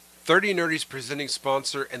30 Nerdy's presenting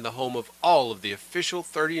sponsor and the home of all of the official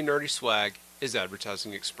 30 Nerdy swag is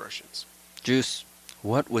Advertising Expressions. Juice,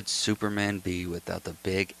 what would Superman be without the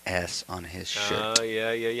big S on his shirt?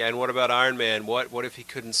 Yeah. And what about Iron Man? What if he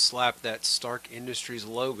couldn't slap that Stark Industries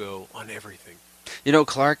logo on everything? You know,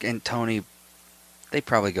 Clark and Tony, they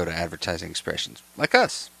probably go to Advertising Expressions, like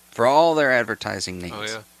us, for all their advertising needs. Oh,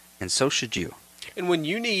 yeah. And so should you. And when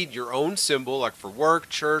you need your own symbol, like for work,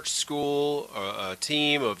 church, school, a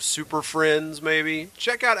team of super friends maybe,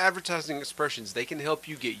 check out Advertising Expressions. They can help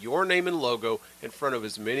you get your name and logo in front of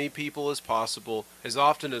as many people as possible, as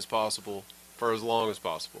often as possible, for as long as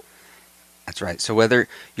possible. That's right. So whether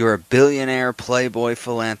you're a billionaire, playboy,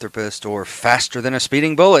 philanthropist, or faster than a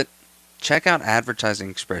speeding bullet, check out Advertising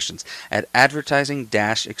Expressions at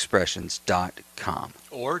advertising-expressions.com.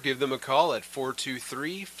 Or give them a call at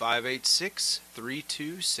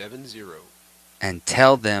 423-586-3270. And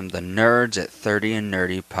tell them the Nerds at 30 and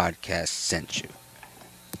Nerdy podcast sent you.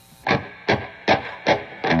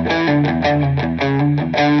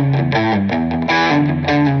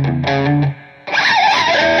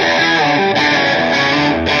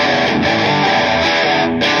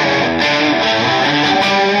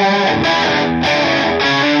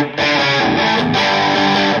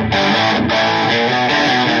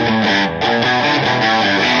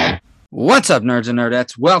 What's up, nerds and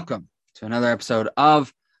nerdettes? Welcome to another episode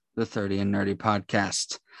of the 30 and Nerdy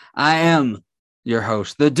podcast. I am your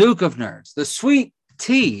host, the Duke of Nerds, the sweet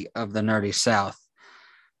tea of the nerdy South,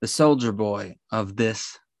 the soldier boy of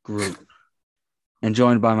this group, and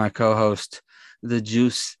joined by my co-host, the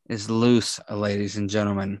juice is loose, ladies and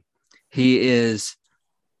gentlemen. He is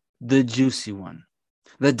the juicy one,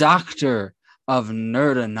 the doctor of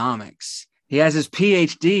nerdonomics. He has his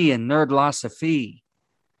PhD in nerdlosophy.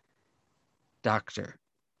 Dr.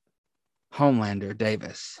 Homelander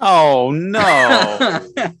Davis. Oh, no.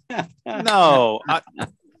 No.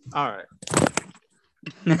 All right.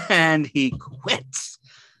 And he quits.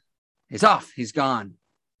 He's off. He's gone.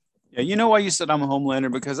 Yeah, you know why you said I'm a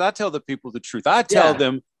Homelander? Because I tell the people the truth. I tell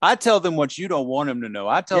them what you don't want them to know.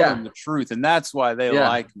 I tell them the truth, and that's why they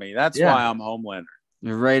like me. That's why I'm Homelander.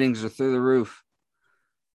 Your ratings are through the roof.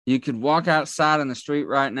 You could walk outside in the street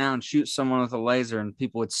right now and shoot someone with a laser, and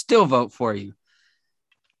people would still vote for you.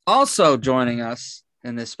 Also joining us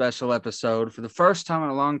in this special episode, for the first time in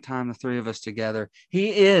a long time, the three of us together, he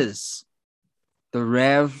is the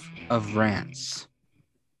Rev of Rants.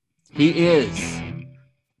 He is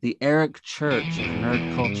the Eric Church of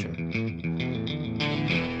nerd culture.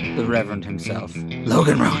 The Reverend himself,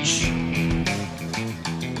 Logan Roach.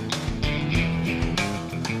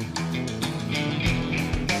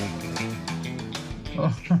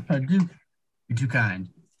 Oh, Duke, you're too kind.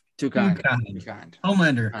 Too kind.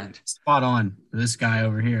 Homelander, Kind. spot on for this guy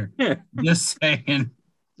over here. Just saying.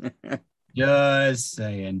 Just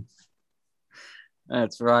saying.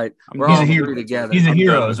 That's right. We're He's all a hero three together. He's a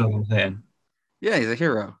hero, is what I'm saying. Yeah, he's a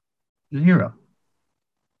hero. He's a hero.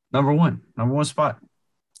 Number one spot.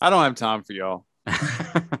 I don't have time for y'all.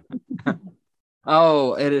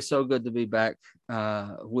 Oh, it is so good to be back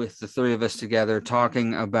with the three of us together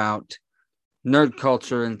talking about nerd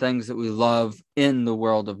culture and things that we love in the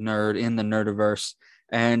world of nerd, in the nerdiverse.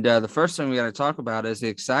 And the first thing we got to talk about is the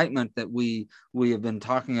excitement that we have been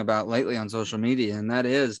talking about lately on social media, and that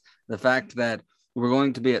is the fact that we're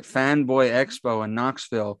going to be at Fanboy Expo in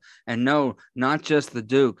Knoxville. And no, not just the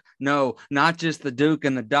Duke. No, not just the Duke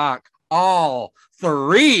and the Doc. All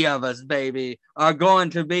three of us, baby, are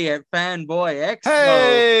going to be at Fanboy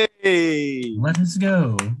Expo. Hey! Let us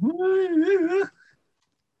go.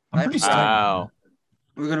 I'm pretty stoked. Wow.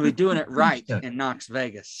 We're going to be doing it right in Knox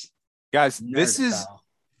Vegas. Guys, Nerd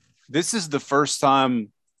this is the first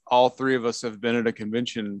time all three of us have been at a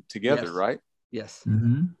convention together, Yes. right? Yes.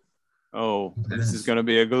 Mm-hmm. Oh, this is going to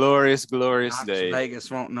be a glorious, glorious Knox day.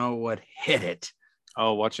 Vegas won't know what hit it.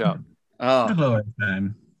 Oh, watch out. Oh, Glory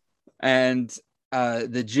time. and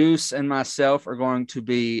the Juice and myself are going to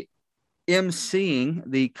be emceeing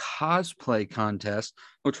the cosplay contest,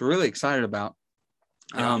 which we're really excited about.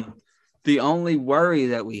 Yeah. The only worry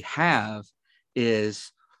that we have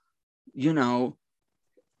is,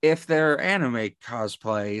 if there are anime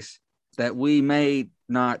cosplays that we may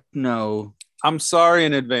not know. I'm sorry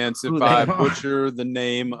in advance Who if they I are. butcher the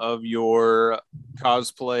name of your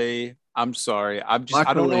cosplay. I'm sorry. I don't know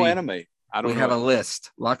Luckily, anime. I don't We know. have a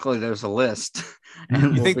list. Luckily, there's a list. You And You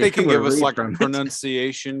we'll think be they can able give to us read like from it.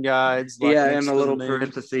 pronunciation guides? Like Yeah, next and a to little the names?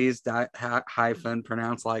 parentheses, hyphen,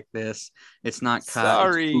 pronounced like this. It's not cut.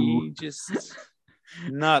 Sorry, just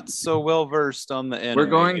not so well versed on the internet. We're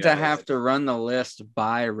going to guys. have to run the list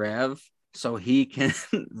by Rev so he can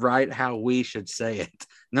write how we should say it.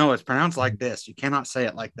 No, it's pronounced like this. You cannot say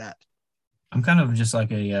it like that. I'm kind of just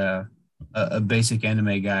like a basic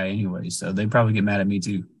anime guy anyway, so they probably get mad at me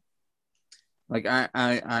too. Like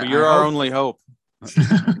you're our only hope.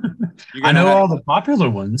 I know all the popular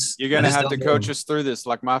ones. You're gonna have to coach us through this,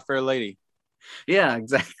 like My Fair Lady. Yeah,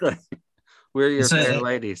 exactly. We're your fair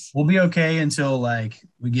ladies. We'll be okay until like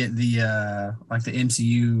we get the like the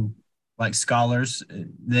MCU like scholars.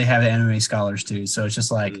 They have anime scholars too, so it's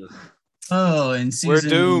just like, oh, in season we're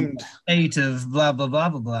doomed 8 of blah blah blah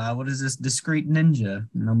blah blah. What is this discrete ninja?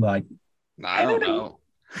 And I'm like, I don't know.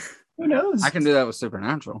 Who knows? I can do that with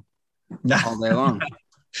Supernatural all day long.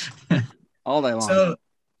 All day long. So,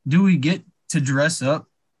 do we get to dress up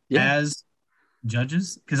as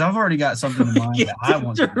judges? Because I've already got something in mind that I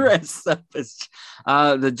want to dress up as.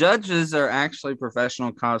 The judges are actually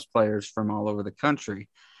professional cosplayers from all over the country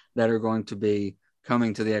that are going to be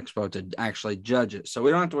coming to the expo to actually judge it. So we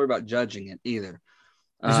don't have to worry about judging it either.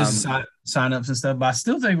 It's just sign-ups and stuff, but I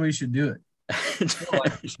still think we should do it.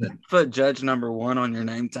 Put judge number 1 on your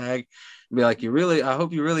name tag. Be like, I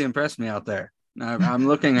hope you really impressed me out there. I'm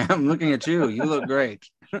looking at you. You look great.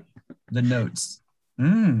 The notes.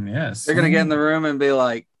 Yes. They're gonna get in the room and be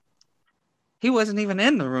like, he wasn't even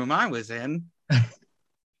in the room I was in.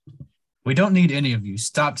 We don't need any of you.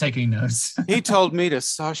 Stop taking notes. He told me to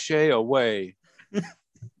sashay away.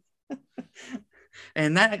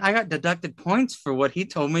 And that I got deducted points for what he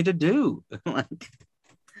told me to do. But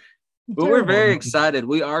we're very excited.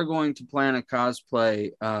 We are going to plan a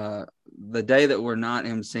cosplay. The day that we're not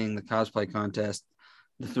emceeing the cosplay contest,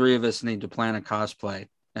 the 3 of us need to plan a cosplay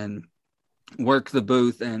and work the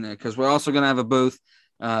booth. And because we're also going to have a booth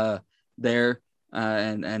there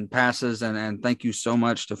and passes. And thank you so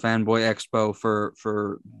much to Fanboy Expo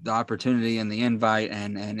for the opportunity and the invite.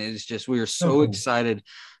 And it's just, we are so excited.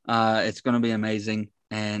 It's going to be amazing.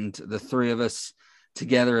 And the 3 of us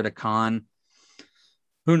together at a con,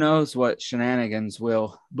 who knows what shenanigans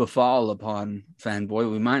will befall upon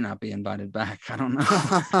Fanboy. We might not be invited back. I don't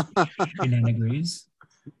know. Shenanigans.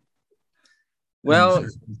 Well,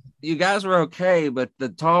 you guys were okay, but the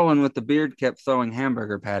tall one with the beard kept throwing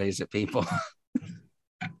hamburger patties at people.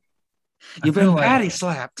 You've been patty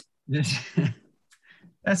slapped.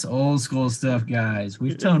 That's old school stuff, guys.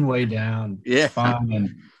 We've toned way down. Yeah.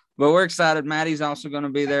 Fine. But we're excited. Maddie's also going to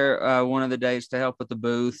be there one of the days to help with the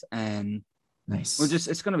booth. And nice.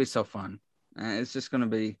 It's going to be so fun. It's just going to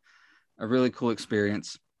be a really cool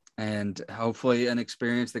experience, and hopefully an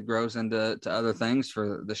experience that grows into other things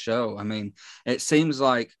for the show. I mean, it seems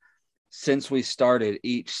like since we started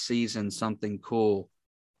each season, something cool,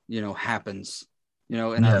 happens.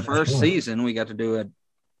 In our first season, we got to do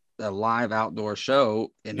a live outdoor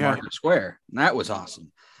show in Market Square. And that was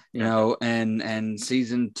awesome. And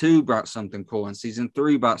season 2 brought something cool, and season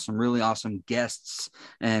 3 brought some really awesome guests.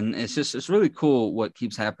 And it's really cool what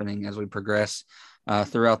keeps happening as we progress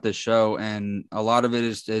throughout this show. And a lot of it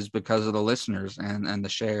is because of the listeners and the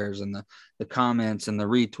shares and the comments and the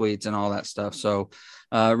retweets and all that stuff. So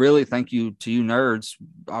really thank you to you nerds.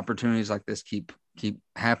 Opportunities like this keep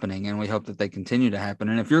happening, and we hope that they continue to happen.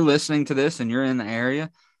 And if you're listening to this and you're in the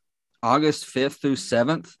area, August 5th through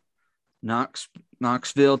 7th,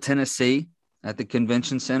 Knoxville, Tennessee, at the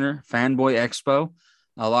Convention Center, Fanboy Expo.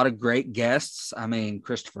 A lot of great guests. I mean,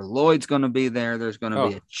 Christopher Lloyd's going to be there. There's going to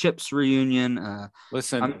be a Chips reunion.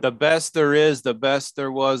 Listen, the best there is, the best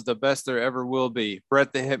there was, the best there ever will be.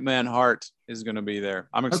 Bret the Hitman Hart is going to be there.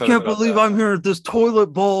 I'm excited. I can't believe I'm here at this toilet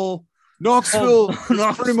bowl. Knoxville is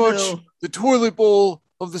pretty much the toilet bowl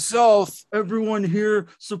of the South. Everyone here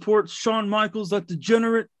supports Shawn Michaels, that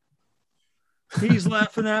degenerate. He's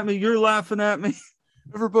laughing at me. You're laughing at me.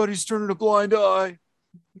 Everybody's turning a blind eye.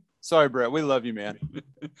 Sorry, Bret. We love you, man.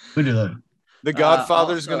 We do love you. The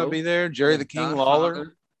Godfather's going to be there. Jerry the King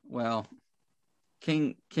Lawler. Well,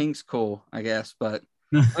 King's cool, I guess, but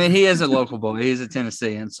I mean, he is a local boy. He's a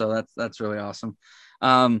Tennessean, so that's really awesome.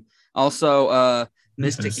 Also,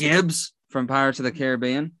 Mystic Gibbs from Pirates of the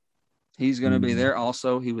Caribbean. He's going to be there.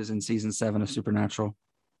 Also, he was in season 7 of Supernatural.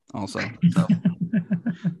 Also, so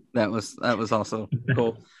that was also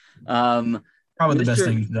cool. Probably the best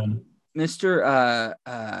thing he's done. Mr.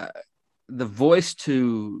 The voice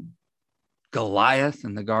to Goliath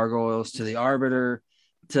and the Gargoyles, to the Arbiter,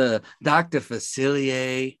 to Dr.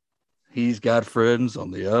 Facilier. He's got friends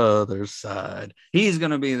on the other side. He's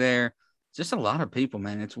going to be there. Just a lot of people,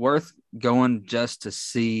 man. It's worth going just to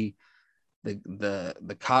see the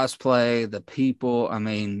cosplay, the people. I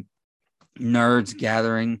mean, nerds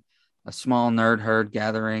gathering. A small nerd herd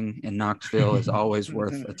gathering in Knoxville is always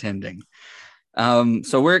worth attending.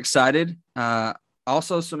 So we're excited.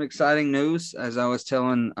 Also, some exciting news, as I was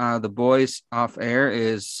telling the boys off air,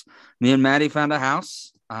 is me and Maddie found a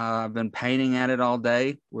house. I've been painting at it all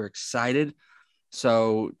day. We're excited.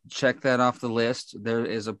 So check that off the list.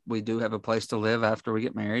 We do have a place to live after we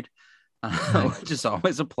get married, which is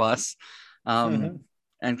always a plus. And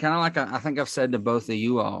kind of like I think I've said to both of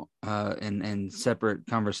you all in separate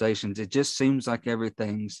conversations, it just seems like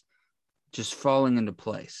everything's just falling into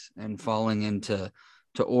place and falling into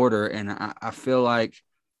order. And I feel like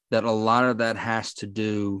that a lot of that has to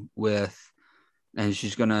do with, and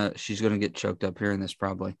she's gonna get choked up hearing this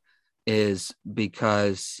probably, is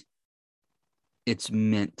because it's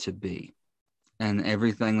meant to be, and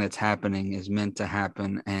everything that's happening is meant to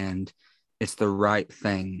happen, and it's the right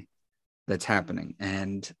thing that's happening.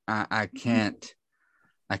 And I can't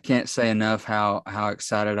say enough how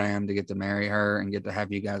excited I am to get to marry her and get to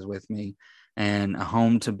have you guys with me, and a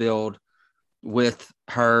home to build with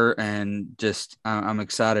her. And just I'm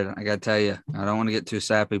excited. I gotta tell you, I don't want to get too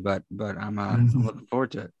sappy, but I'm looking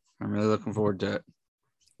forward to it. I'm really looking forward to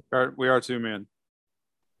it. We are too, man.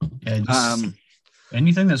 Yeah,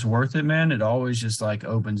 anything that's worth it, man, it always just like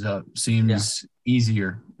opens up, seems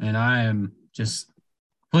easier, and I am just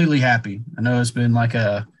completely happy. I know it's been like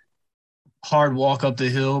a hard walk up the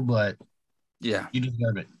hill, but yeah, you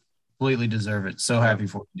deserve it. Completely deserve it. So happy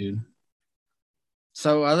for you, dude.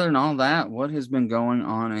 So other than all that, what has been going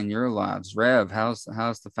on in your lives? Rev, how's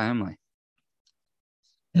the family?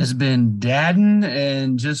 It's been dadding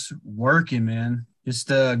and just working, man. Just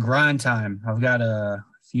grind time. I've got a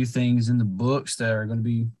few things in the books that are going to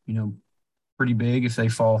be, pretty big if they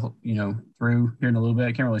fall, through here in a little bit.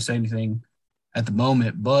 I can't really say anything at the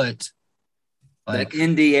moment, but like the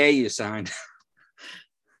NDA you signed.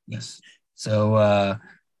 Yes. So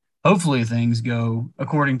hopefully things go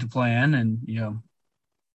according to plan, and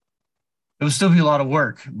it will still be a lot of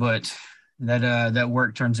work, but that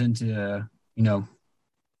work turns into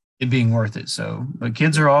it being worth it. So, but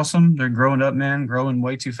kids are awesome. They're growing up, man, growing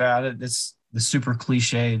way too fast. It's the super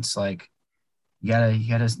cliche. It's like you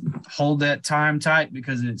gotta hold that time tight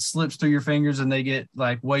because it slips through your fingers and they get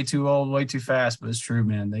like way too old, way too fast. But it's true,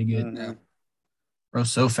 man. They get grow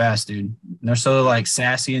so fast, dude. And they're so like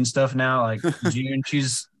sassy and stuff now. Like June,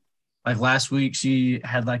 she's like last week she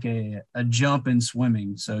had like a jump in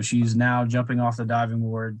swimming. So she's now jumping off the diving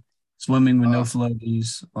board, swimming with no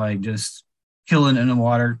floaties, like just killing it in the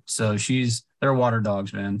water. So they're water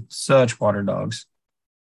dogs, man. Such water dogs.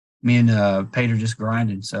 Me and Pater just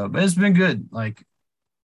grinding. So, but it's been good. Like,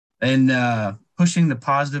 and pushing the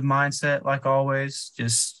positive mindset, like always.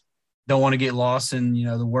 Just don't want to get lost in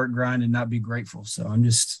the work grind and not be grateful. So I'm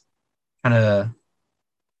just kind of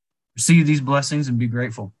receive these blessings and be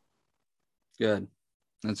grateful. Good,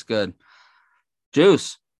 that's good.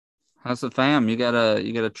 Juice, how's the fam? You got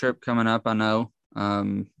a trip coming up, I know.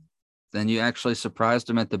 Then you actually surprised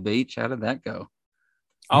them at the beach. How did that go?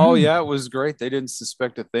 Oh yeah, it was great. They didn't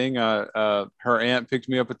suspect a thing. Her aunt picked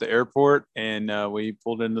me up at the airport, and we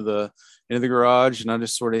pulled into the garage, and I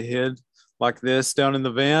just sort of hid like this down in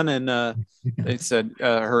the van. And they said,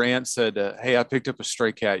 her aunt said, "Hey, I picked up a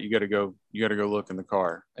stray cat. You got to go look in the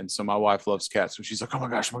car." And so my wife loves cats, so she's like, "Oh my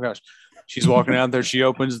gosh." She's walking out there. She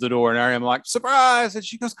opens the door, and I am like, "Surprise!" And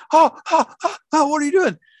she goes, "Oh, what are you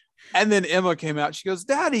doing?" And then Emma came out. She goes,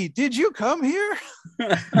 "Daddy, did you come here?"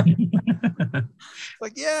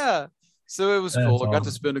 Like, yeah. So it was cool. Awesome. I got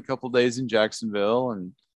to spend a couple days in Jacksonville,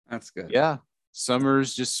 and that's good. Yeah.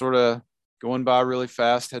 Summer's just sort of going by really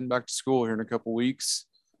fast, heading back to school here in a couple weeks.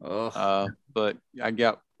 But I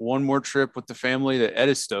got one more trip with the family to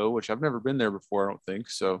Edisto, which I've never been there before, I don't think.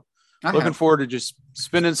 So looking forward to just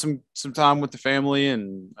spending some time with the family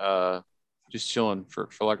and just chilling for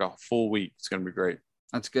like a full week. It's going to be great.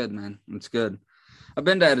 That's good, man. That's good. I've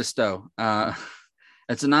been to Edisto.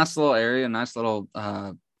 It's a nice little area, nice little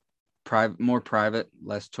more private,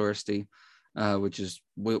 less touristy, which is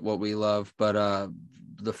what we love. But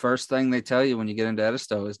the first thing they tell you when you get into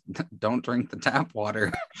Edisto is don't drink the tap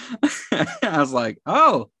water. I was like,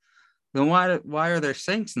 oh, then why are there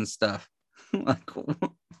sinks and stuff? Like,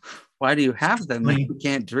 why do you have them if you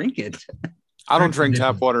can't drink it? I don't drink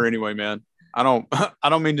tap water anyway, man. I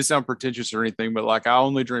don't mean to sound pretentious or anything, but like I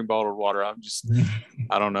only drink bottled water. I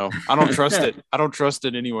don't know. I don't trust it. I don't trust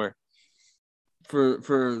it anywhere. For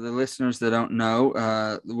the listeners that don't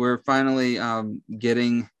know, we're finally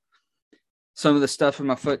getting some of the stuff in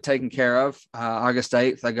my foot taken care of. August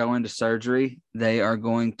 8th, I go into surgery. They are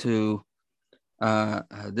going to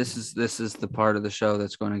this is the part of the show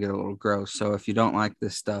that's going to get a little gross. So if you don't like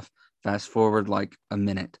this stuff, fast forward like a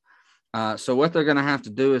minute. So what they're going to have to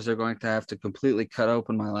do is they're going to have to completely cut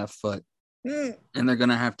open my left foot and they're going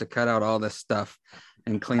to have to cut out all this stuff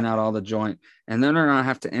and clean out all the joint. And then they're going to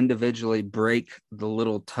have to individually break the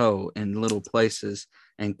little toe in little places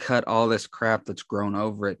and cut all this crap that's grown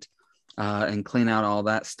over it and clean out all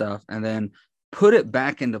that stuff. And then put it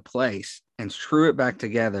back into place and screw it back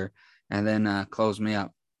together and then close me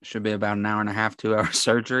up. Should be about an hour and a half, 2 hour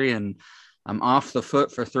surgery. And I'm off the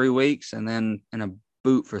foot for 3 weeks and then in a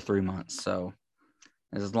boot for 3 months. So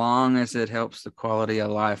as long as it helps the quality of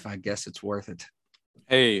life, I guess it's worth it.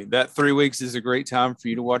 Hey, that 3 weeks is a great time for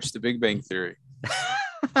you to watch The Big Bang Theory.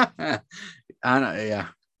 I know, yeah,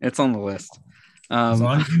 it's on the list. As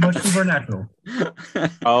long as you watch Supernatural.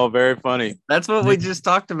 Oh, very funny. That's what we just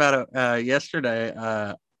talked about yesterday.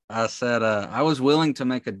 I said I was willing to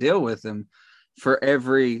make a deal with him. For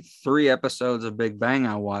every 3 episodes of Big Bang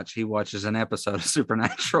I watch, he watches an episode of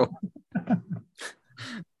Supernatural.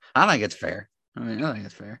 I think it's fair. I think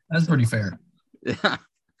it's fair. That's pretty fair. Yeah.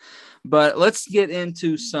 But let's get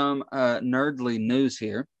into some nerdly news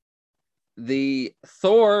here. The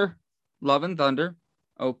Thor Love and Thunder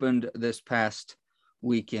opened this past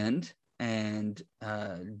weekend, and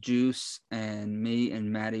Juice and me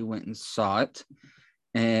and Maddie went and saw it.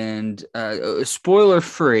 And spoiler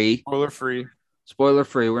free.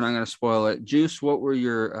 We're not going to spoil it. Juice, what were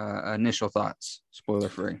your initial thoughts? Spoiler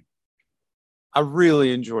free. I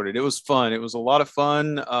really enjoyed it. It was fun. It was a lot of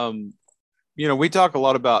fun. We talk a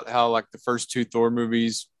lot about how like the first 2 Thor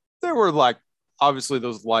movies, there were like obviously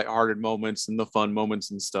those lighthearted moments and the fun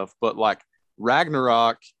moments and stuff, but like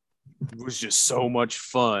Ragnarok was just so much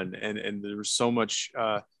fun and there was so much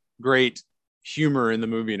great humor in the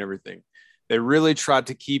movie and everything. They really tried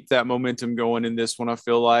to keep that momentum going in this one. I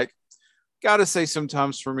feel like, gotta say,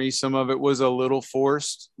 sometimes for me, some of it was a little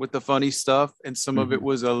forced with the funny stuff, and some of it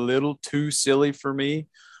was a little too silly for me.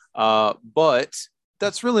 But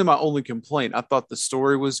that's really my only complaint. I thought the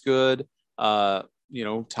story was good,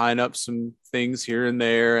 tying up some things here and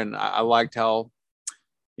there, and I liked how,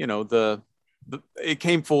 it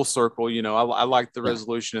came full circle. I liked the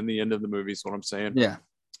resolution in the end of the movie. Is what I'm saying. Yeah,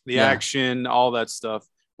 the action, all that stuff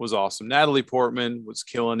was awesome. Natalie Portman was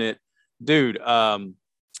killing it, dude.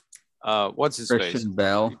 What's his face?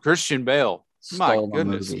 Christian Bale. My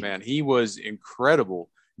goodness, man, he was incredible.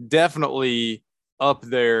 Definitely up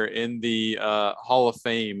there in the Hall of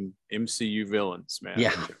Fame MCU villains, man.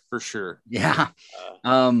 Yeah, for sure. Yeah.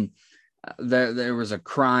 There was a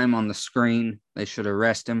crime on the screen. They should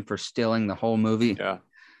arrest him for stealing the whole movie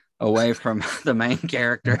away from the main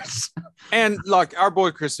characters. And like our boy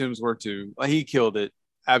Chris Hemsworth too. He killed it.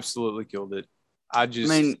 Absolutely killed it.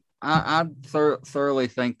 I thoroughly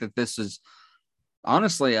think that this is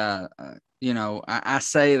honestly, I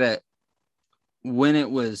say that when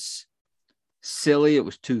it was silly, it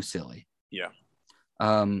was too silly. Yeah.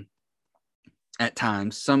 At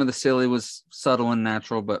times, some of the silly was subtle and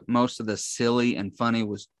natural, but most of the silly and funny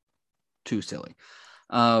was too silly.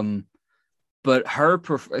 But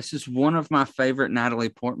this is one of my favorite Natalie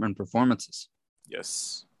Portman performances.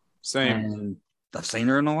 Yes. Same. And I've seen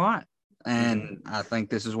her in a lot. And I think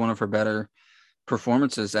this is one of her better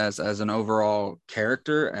performances as an overall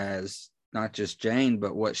character, as not just Jane,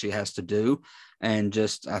 but what she has to do. And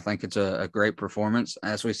just, I think it's a great performance.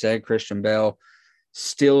 As we said, Christian Bale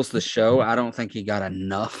steals the show. I don't think he got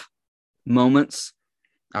enough moments.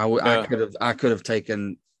 I could have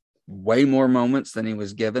taken way more moments than he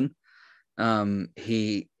was given.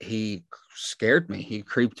 He scared me. He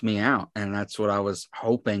creeped me out. And that's what I was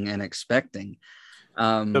hoping and expecting.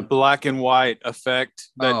 The black and white effect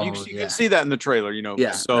that you can see that in the trailer,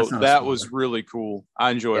 so that was really cool.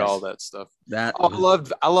 I enjoyed all that stuff. I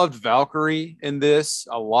loved Valkyrie in this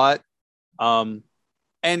a lot. And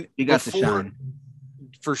you got the shine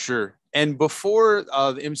for sure. And before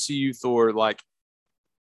the MCU Thor, like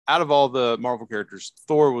out of all the Marvel characters,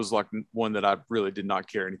 Thor was like one that I really did not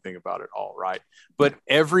care anything about at all, right? But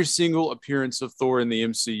every single appearance of Thor in the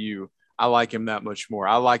MCU, I like him that much more.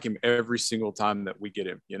 I like him every single time that we get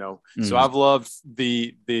him, So I've loved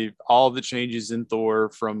all the changes in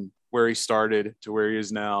Thor from where he started to where he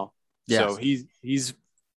is now. Yes. So he's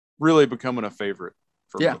really becoming a favorite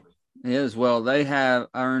for me. He is. Well, they have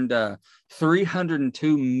earned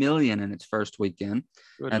 $302 million in its first weekend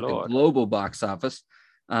the global box office,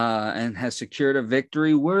 and has secured a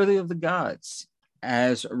victory worthy of the gods.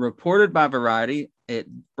 As reported by Variety, it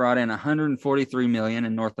brought in $143 million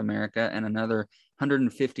in North America and another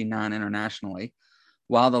 $159 internationally.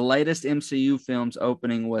 While the latest MCU film's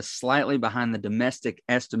opening was slightly behind the domestic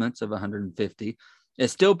estimates of $150, it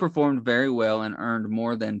still performed very well and earned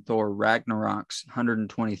more than Thor Ragnarok's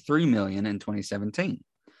 $123 million in 2017.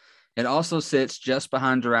 It also sits just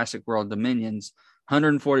behind Jurassic World Dominion's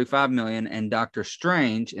 145 million, and Doctor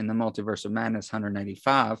Strange in the Multiverse of Madness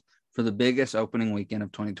 185 for the biggest opening weekend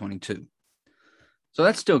of 2022. So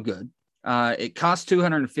that's still good. It cost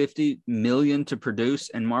 $250 million to produce,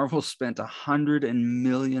 and Marvel spent $100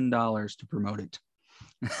 million to promote it.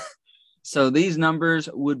 So these numbers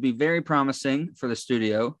would be very promising for the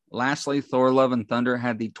studio. Lastly, Thor: Love and Thunder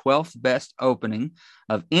had the 12th best opening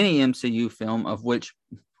of any MCU film, of which,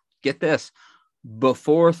 get this,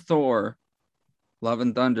 before Thor: Love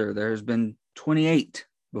and Thunder, there has been 28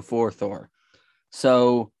 before Thor.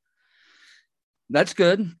 So that's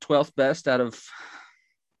good. 12th best out of,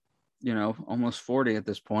 almost 40 at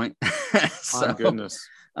this point. So, my goodness.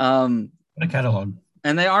 What a catalog.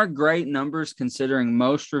 And they are great numbers, considering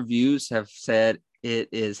most reviews have said it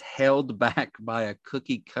is held back by a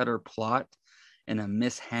cookie cutter plot and a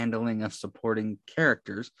mishandling of supporting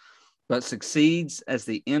characters, but succeeds as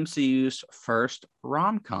the MCU's first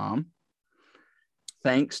rom-com,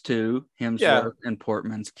 thanks to Hemsworth and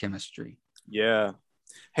Portman's chemistry. Yeah.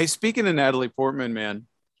 Hey, speaking of Natalie Portman, man,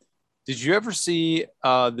 did you ever see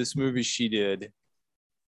this movie she did?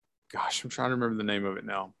 Gosh, I'm trying to remember the name of it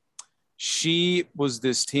now. She was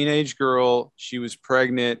this teenage girl. She was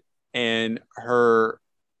pregnant, and her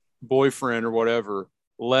boyfriend or whatever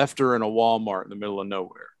left her in a Walmart in the middle of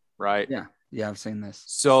nowhere, right? Yeah, I've seen this.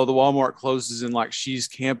 So the Walmart closes, and like she's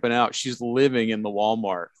camping out. She's living in the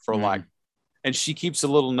Walmart for and she keeps a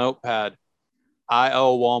little notepad. I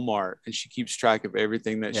owe Walmart, and she keeps track of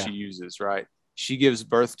everything that she uses, right? She gives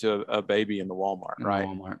birth to a baby in the Walmart, right?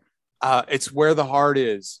 Walmart. It's Where the Heart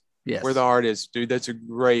Is. Yes. Where the Heart Is. Dude, that's a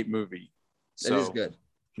great movie. So, it is good.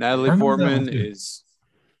 Natalie Portman is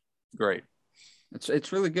great.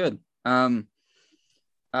 It's really good. So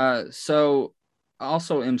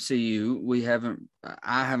also MCU,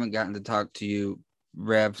 I haven't gotten to talk to you,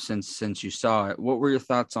 Rev, since you saw it. What were your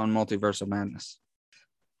thoughts on Multiverse of Madness?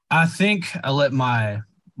 I think I let my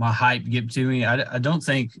hype get to me. I don't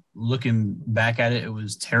think, looking back at it, it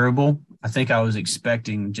was terrible. I think I was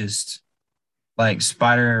expecting just like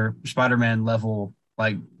Spider-Man level,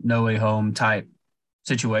 like No Way Home type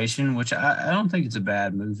situation, which I don't think it's a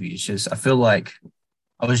bad movie. It's just I feel like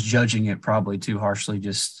I was judging it probably too harshly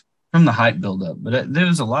just from the hype buildup. But there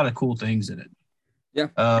was a lot of cool things in it.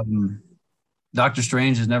 Yeah. Doctor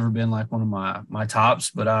Strange has never been like one of my tops,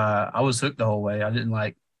 but I was hooked the whole way. I didn't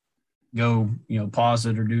like go, pause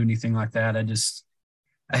it or do anything like that.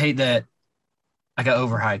 I hate that I got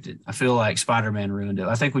overhyped it. I feel like Spider-Man ruined it.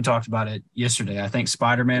 I think we talked about it yesterday. I think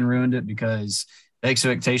Spider-Man ruined it because the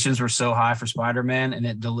expectations were so high for Spider-Man, and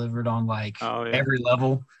it delivered on every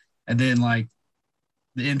level. And then like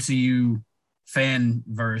the MCU fan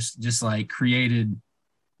verse just like created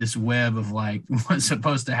this web of like what's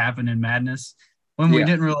supposed to happen in Madness when we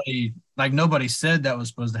didn't really, like, nobody said that was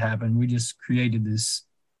supposed to happen. We just created this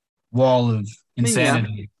wall of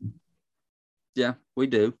insanity. Yeah, we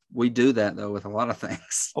do. We do that though with a lot of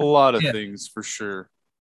things. A lot of things for sure.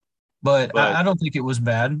 But I don't think it was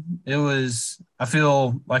bad. It was, I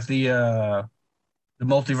feel like the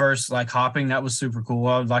multiverse, like hopping, that was super cool.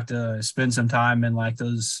 I would like to spend some time in like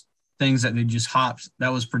those things that they just hopped. That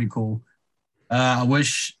was pretty cool. I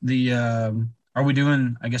wish are we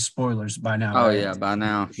doing, I guess, spoilers by now? Oh, right? Yeah, by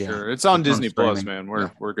now. Sure. It's on Disney Plus, man. We're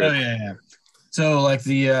good. Oh, yeah. So like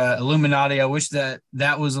the Illuminati, I wish that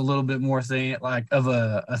was a little bit more thing, like of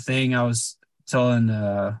a thing. I was telling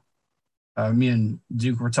me and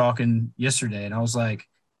Duke were talking yesterday, and I was like,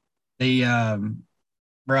 they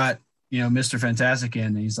brought Mr. Fantastic in,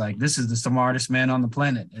 and he's like, this is the smartest man on the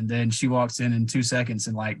planet, and then she walks in 2 seconds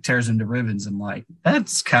and like tears him to ribbons. I'm like,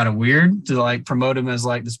 that's kind of weird to like promote him as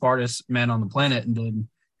like the smartest man on the planet, and then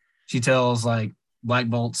she tells like Black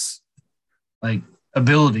Bolt's like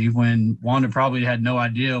ability when Wanda probably had no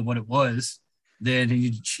idea what it was. Then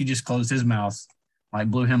she just closed his mouth, like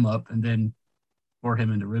blew him up, and then tore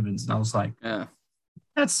him into ribbons. And I was like,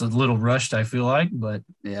 that's a little rushed, I feel like, but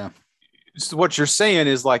yeah. So what you're saying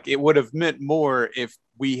is like it would have meant more if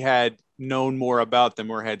we had known more about them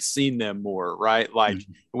or had seen them more, right? Like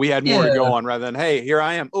we had more to go on rather than, hey, here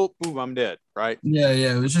I am. Oh, boom, I'm dead, right? Yeah.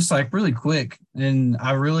 It was just like really quick. And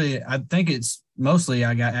I think it's mostly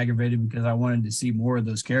I got aggravated because I wanted to see more of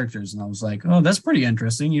those characters. And I was like, oh, that's pretty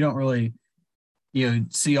interesting. You don't really,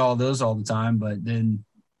 see all those all the time, but then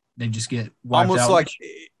they just get wiped almost out. Like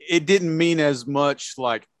it didn't mean as much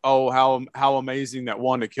like, oh, how amazing that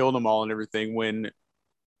Wanda killed them all and everything when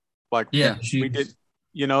like we did,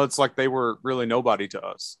 it's like they were really nobody to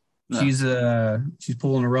us. She's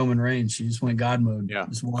pulling a Roman Reigns. She just went God mode. Yeah.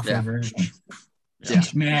 Just walked over everyone. She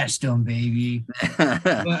smashed them, baby. But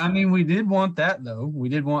I mean, we did want that though. We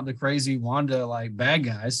did want the crazy Wanda like bad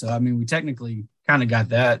guys. So I mean, we technically kind of got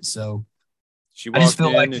that. So She I just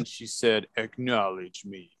walked feel in like and she said, "Acknowledge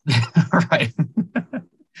me." right.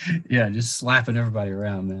 Yeah, just slapping everybody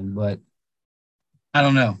around, man. But I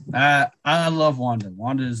don't know. I love Wanda.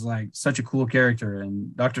 Wanda is like such a cool character,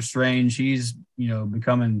 and Doctor Strange, he's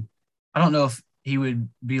becoming. I don't know if he would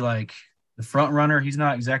be like the front runner. He's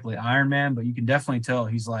not exactly Iron Man, but you can definitely tell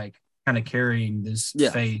he's like kind of carrying this Yeah.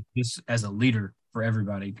 phase just as a leader for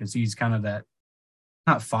everybody because he's kind of that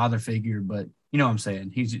not father figure, but you know what I'm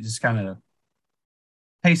saying. He's just kind of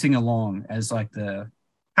pacing along as like the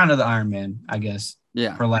kind of the Iron Man, I guess,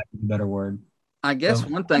 Yeah. for lack of a better word. I guess So,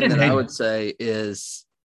 one I thing didn't that I hate would it. say is,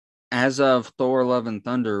 as of Thor: Love and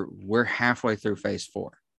Thunder, we're halfway through Phase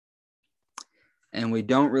 4, and we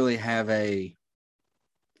don't really have a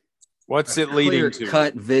What's it leading to?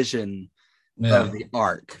 clear-cut vision Yeah. of the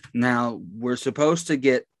arc. Now, we're supposed to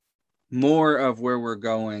get more of where we're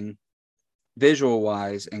going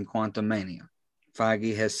visual-wise in Quantumania.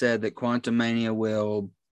 Feige has said that Quantumania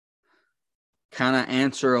will kind of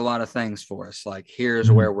answer a lot of things for us, like here's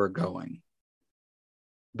Mhm. where we're going.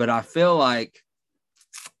 But I feel like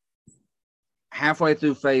halfway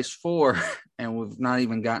through Phase 4, and we've not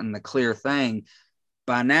even gotten the clear thing.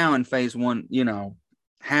 By now in Phase 1,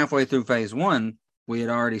 halfway through Phase 1, we had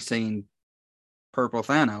already seen Purple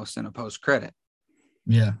Thanos in a post-credit.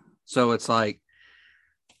 Yeah. So it's like,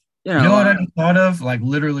 You know what I just thought of? Like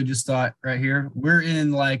literally just thought right here. We're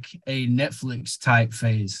in like a Netflix type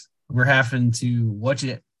phase. We're having to watch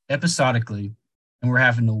it episodically and we're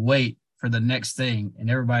having to wait for the next thing.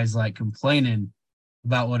 And everybody's like complaining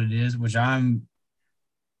about what it is, which I'm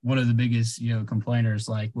one of the biggest, complainers,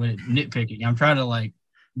 like with nitpicking. I'm trying to like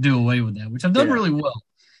do away with that, which I've done really well.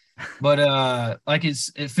 But like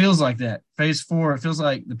it feels like that. Phase 4, it feels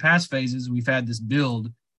like the past phases we've had this build,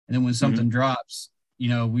 and then when something drops,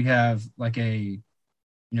 we have like an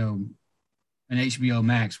HBO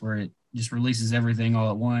Max where it just releases everything all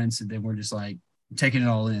at once, and then we're just like taking it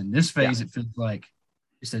all in. This phase, it feels like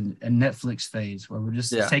just a Netflix phase where we're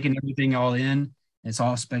just taking everything all in. And it's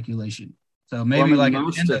all speculation. So maybe like at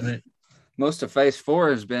the end of it, most of Phase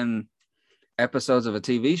 4 has been episodes of a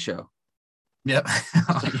TV show. Yep.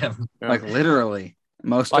 Like literally.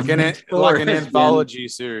 Most like of an anthology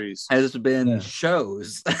series has been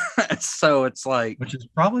shows. So it's like, which is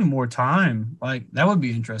probably more time. Like that would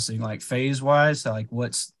be interesting. Like phase wise, like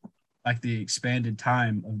what's like the expanded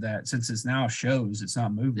time of that, since it's now shows, it's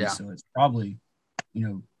not movies. So it's probably,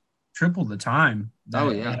 triple the time that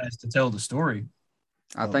it has to tell the story.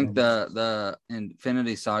 I think the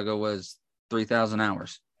Infinity Saga was 3,000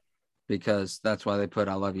 hours because that's why they put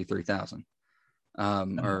I Love You 3,000.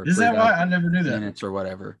 Or is that why? I never knew that. Minutes or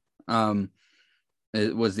whatever.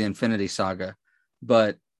 It was the Infinity Saga,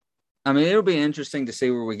 but I mean, it'll be interesting to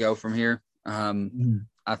see where we go from here.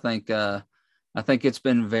 I think it's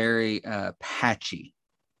been very patchy,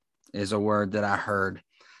 is a word that I heard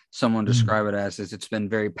someone describe it as. Is it's been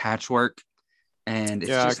very patchwork, and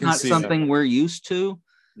it's just not something we're used to.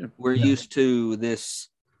 Yeah. We're used to this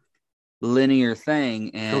linear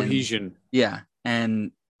thing and cohesion. Yeah,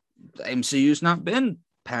 and the MCU's not been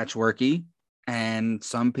patchworky, and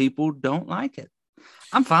some people don't like it.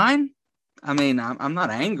 I'm fine. I mean, I'm not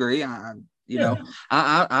angry.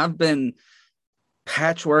 I've been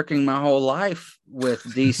patchworking my whole life with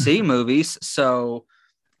DC movies, so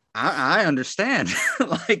I understand.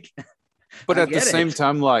 But at the same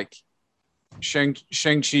time, like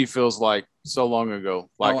Shang-Chi feels like so long ago.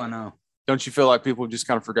 Like, I know. Don't you feel like people have just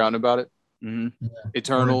kind of forgotten about it? Mm-hmm. Yeah.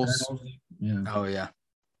 Eternals. Yeah. Oh yeah.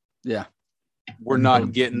 Yeah. We're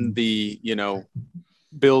not getting the,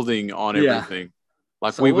 building on everything.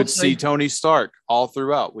 Like so we would see Tony Stark all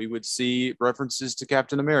throughout. We would see references to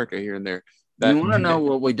Captain America here and there. You want to know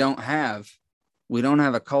what we don't have? We don't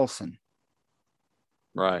have a Coulson.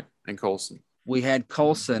 Right. And Coulson. We had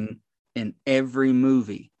Coulson in every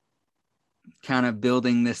movie, kind of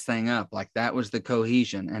building this thing up. Like that was the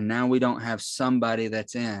cohesion. And now we don't have somebody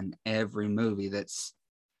that's in every movie that's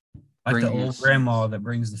like the old grandma that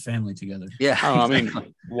brings the family together. Yeah. Oh, exactly. I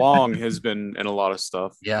mean, Wong has been in a lot of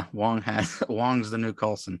stuff. Yeah. Wong's the new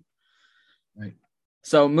Coulson. Right.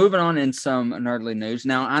 So moving on in some nerdly news.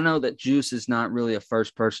 Now, I know that Juice is not really a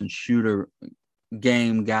first-person shooter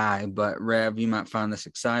game guy, but Rev, you might find this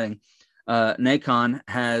exciting. Nacon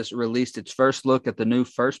has released its first look at the new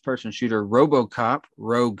first-person shooter RoboCop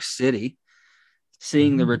Rogue City,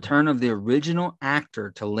 seeing the return of the original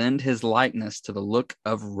actor to lend his likeness to the look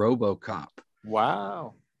of RoboCop.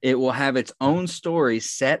 Wow. It will have its own story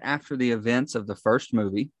set after the events of the first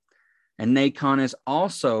movie. And Nacon is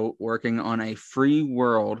also working on a free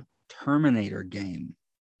world Terminator game.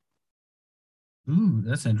 Ooh,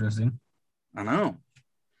 that's interesting. I know.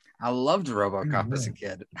 I loved RoboCop as a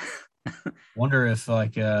Yeah. kid. Wonder if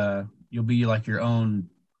like you'll be like your own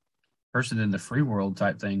person in the free world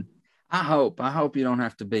type thing. I hope you don't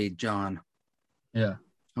have to be John. Yeah.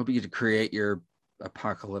 Hope you get to create your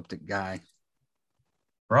apocalyptic guy.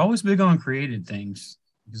 We're always big on created things.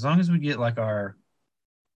 As long as we get like our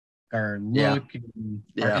Yeah. look and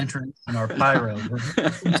our Yeah. entrance and our pyro. we're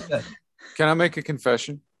set. Can I make a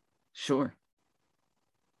confession? Sure.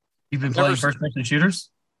 You've been I've playing never first person shooters?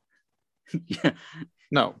 Yeah.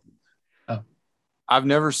 No. Oh. I've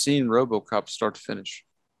never seen RoboCop start to finish.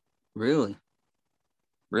 Really?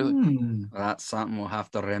 Really? Hmm. Well, that's something we'll have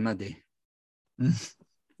to remedy. Mm.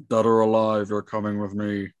 Dead or alive, you're coming with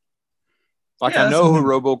me. Like, Yeah, I that's know who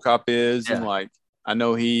something- RoboCop is, and Yeah. like I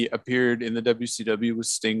know he appeared in the WCW with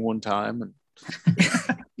Sting one time, and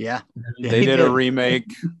Yeah. they did a remake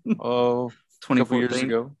a couple 2014. years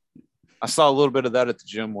ago. I saw a little bit of that at the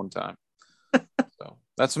gym one time. So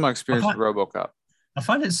that's my experience with RoboCop. I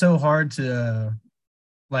find it so hard to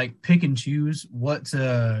like pick and choose what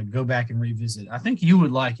to go back and revisit. I think you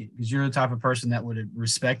would like it because you're the type of person that would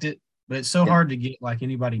respect it, but it's so Yeah. hard to get like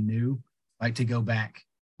anybody new like to go back.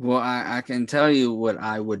 Well, I can tell you what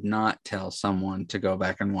I would not tell someone to go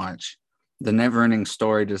back and watch. The Neverending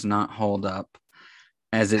Story does not hold up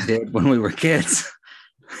as it did when we were kids.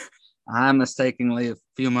 I mistakenly, a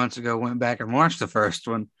few months ago, went back and watched the first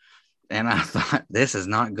one, and I thought, this is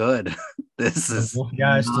not good. This The is wolf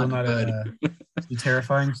guy is still not not good. too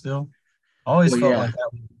terrifying still. I always Well, felt yeah. like that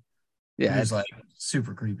one Yeah, was it's, like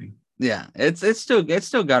super creepy. yeah, it's still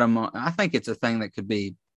got a. I think it's a thing that could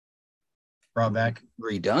be Brought back.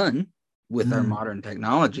 redone with our Mm. modern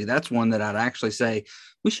technology. That's one that I'd actually say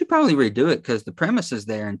we should probably redo it because the premise is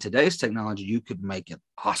there. In today's technology, you could make it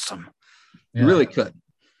awesome. You Yeah. really could.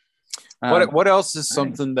 What else is right.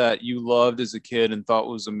 something that you loved as a kid and thought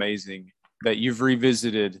was amazing that you've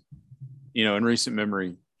revisited, in recent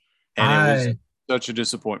memory, and it was such a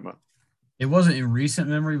disappointment? It wasn't in recent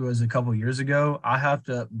memory, but it was a couple years ago. I hyped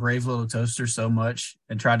up Brave Little Toaster so much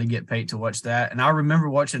and tried to get Pate to watch that. And I remember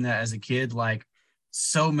watching that as a kid, like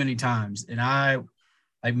so many times. And I,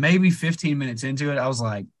 like maybe 15 minutes into it, I was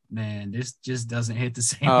like, man, this just doesn't hit the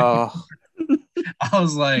same. Oh, I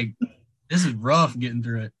was like, this is rough getting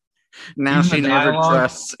through it. Now Even she the never dialogue-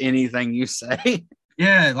 trusts anything you say.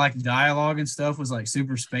 Yeah, like dialogue and stuff was like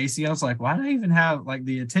super spacey. I was like, why do I even have like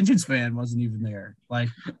the attention span wasn't even there? Like,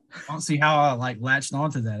 I don't see how I like latched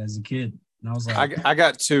onto that as a kid. And I was like, I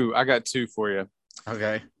got two. I got two for you.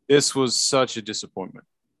 Okay. This was such a disappointment.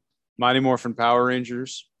 Mighty Morphin Power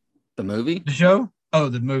Rangers. The movie? the show? Oh,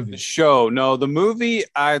 the The movie. show, no, the movie.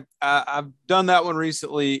 I've done that one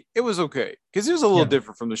recently. It was okay because it was a little Yeah.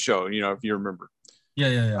 different from the show. If you remember. Yeah.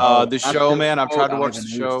 The I'm show, still man. I've tried to cold watch on the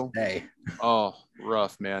news show. today. Oh,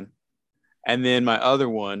 rough, man. And then my other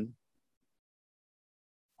one.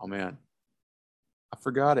 Oh man, I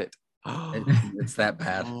forgot it. It's that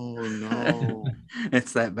bad. Oh no.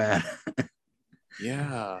 It's that bad.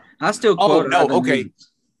 Yeah. I still Oh, quote. no, other okay.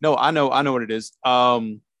 news. No, I know what it is.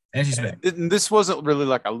 And she's back. This wasn't really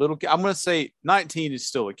like a little kid. I'm gonna say 19 is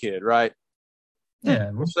still a kid, right?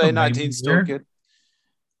 Yeah. We'll say 19 is still a kid.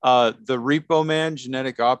 The Repo Man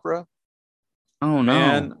Genetic Opera. Oh no.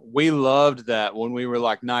 Man, we loved that when we were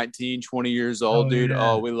like 19, 20 years old, Oh, dude.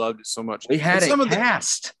 yeah. Oh, we loved it so much. We had And it some of the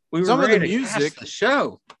cast. We were some of the ready to cast music- the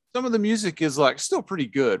show. some of the music is like still pretty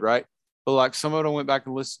good, right? But like some of it I went back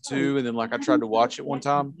and listened to, and then like I tried to watch it one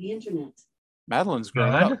time. The internet. Madeline's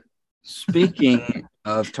grown God. up. Speaking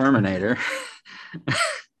of Terminator,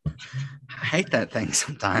 I hate that thing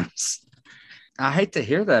sometimes. I hate to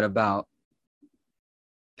hear that about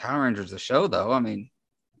Power Rangers, the show, though. I mean,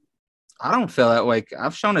 I don't feel that way.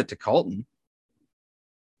 I've shown it to Colton.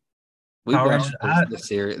 We Power watched Rangers- the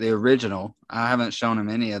series, the original. I haven't shown him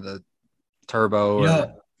any of the Turbo. Yeah.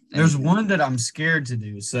 Or There's anything. one that I'm scared to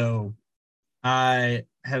do. So I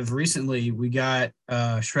have recently we got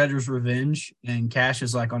Shredder's Revenge, and Cash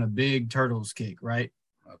is like on a big Turtles kick, right?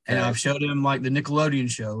 And Okay. I've showed him like the Nickelodeon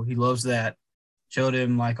show. He loves that. Showed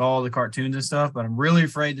him like all the cartoons and stuff, but I'm really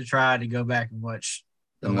afraid to try to go back and watch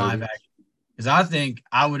the The live movie. action because I think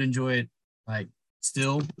I would enjoy it like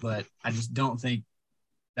still, but I just don't think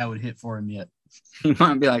that would hit for him yet. He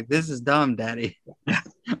might be like, "This is dumb, Daddy."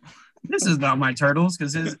 This is not my Turtles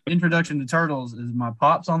because his introduction to Turtles is my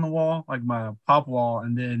Pops on the wall, like my Pop wall,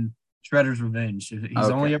 and then Shredder's Revenge. He's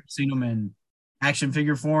Okay. only ever seen them in action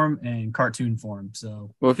figure form and cartoon form.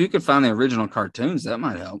 So Well, if you could find the original cartoons, that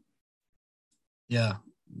might help. yeah,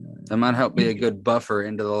 That might help be a good buffer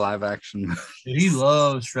into the live action. Dude, he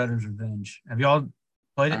loves Shredder's Revenge. Have y'all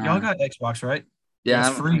played it? Y'all got Xbox, right? Yeah,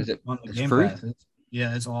 it's free is it- on the it's Game free? Pass.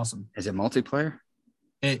 Yeah, it's awesome. Is it multiplayer?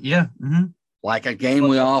 Yeah. Mm-hmm. Like a game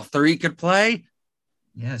we all three could play?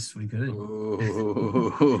 Yes, we could.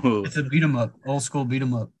 Ooh. It's a beat 'em up, old school beat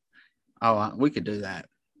 'em up. Oh, we could do that.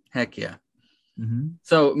 Heck yeah. Mm-hmm.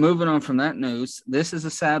 So moving on from that news, this is a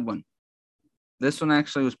sad one. This one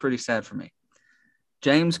actually was pretty sad for me.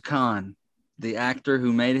 James Caan, the actor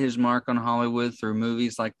who made his mark on Hollywood through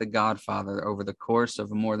movies like The Godfather over the course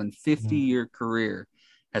of a more than 50-year career,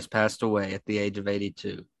 has passed away at the age of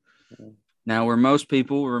 82. Now, where most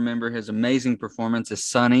people remember his amazing performance as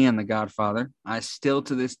Sonny in The Godfather, I still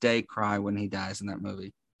to this day cry when he dies in that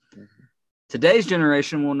movie. Today's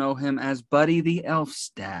generation will know him as Buddy the Elf's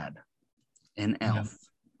dad in Elf.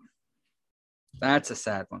 That's a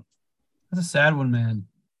sad one. That's a sad one, man.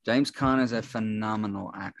 James Caan is a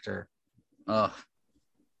phenomenal actor. Ugh.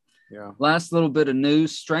 Yeah. Last little bit of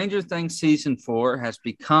news. Stranger Things Season 4 has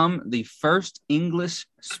become the first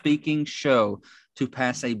English-speaking show to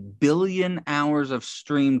pass 1 billion hours of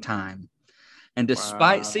stream time. And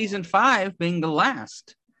despite Season 5 being the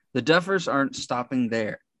last, the Duffers aren't stopping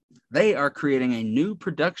there. They are creating a new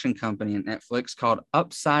production company in Netflix called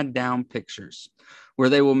Upside Down Pictures, where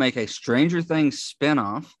they will make a Stranger Things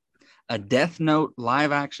spinoff, a Death Note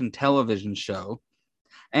live-action television show,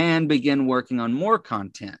 and begin working on more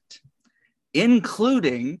content,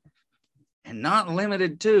 including, and not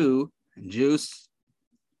limited to, and Juice,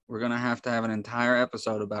 we're going to have an entire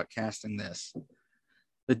episode about casting this.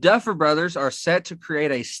 The Duffer Brothers are set to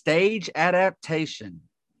create a stage adaptation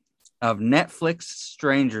of Netflix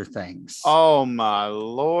Stranger Things. Oh, my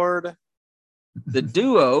Lord. The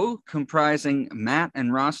duo, comprising Matt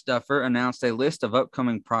and Ross Duffer, announced a list of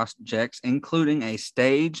upcoming projects, including a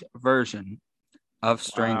stage version of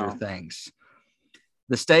Stranger Things.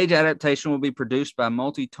 The stage adaptation will be produced by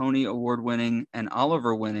multi-Tony Award-winning and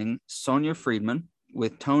Oliver-winning Sonia Friedman,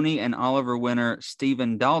 with Tony and Oliver winner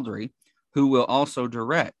Stephen Daldry, who will also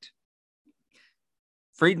direct.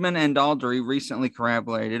 Friedman and Daldry recently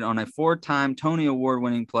collaborated on a 4-time Tony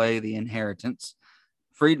Award-winning play, The Inheritance.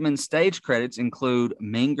 Friedman's stage credits include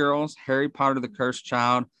Mean Girls, Harry Potter the Cursed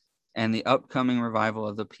Child, and the upcoming revival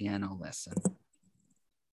of The Piano Lesson.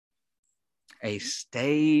 A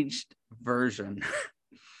staged version,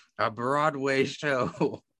 a Broadway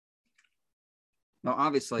show. Now,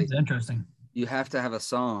 obviously, It's interesting. You have to have a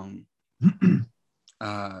song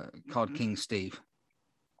called King Steve.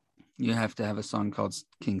 You have to have a song called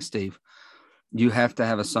King Steve. You have to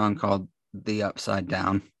have a song called The Upside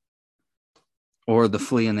Down. Or The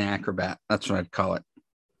Flea and the Acrobat. That's what I'd call it.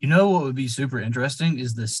 You know what would be super interesting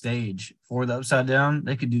is the stage for the Upside Down.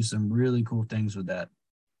 They could do some really cool things with that.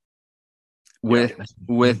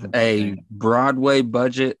 With a Broadway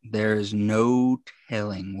budget, there is no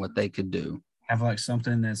telling what they could do. Have like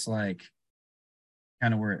something that's like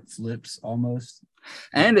kind of where it flips almost.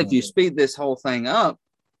 And if you speed this whole thing up,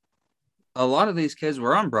 a lot of these kids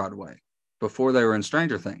were on Broadway before they were in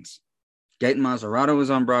Stranger Things. Gaten Mazzarato was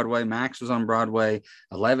on Broadway. Max was on Broadway.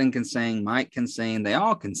 Eleven can sing. Mike can sing. They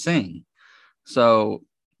all can sing. So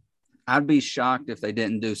I'd be shocked if they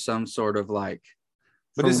didn't do some sort of like.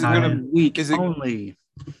 But is it going to only?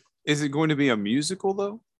 Is it going to be a musical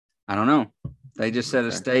though? I don't know. They just said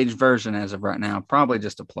a stage version as of right now. Probably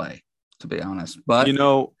just a play, to be honest. But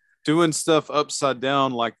doing stuff upside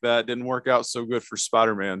down like that didn't work out so good for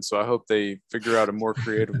Spider-Man. So I hope they figure out a more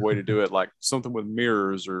creative way to do it, like something with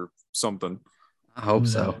mirrors or something. I hope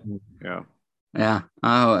so. Yeah. Yeah.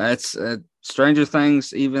 Oh, that's Stranger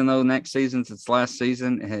Things. Even though next season's its last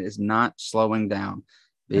season, it is not slowing down.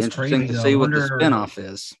 Be That's interesting crazy, to though. see I what the wonder- spinoff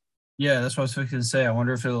is. Yeah, that's what I was going to say. I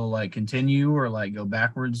wonder if it'll like continue or like go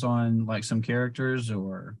backwards on like some characters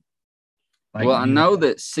or. Like, Well, I know that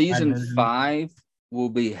version. season 5 will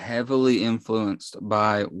be heavily influenced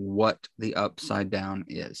by what the Upside Down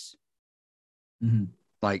is. Mhm.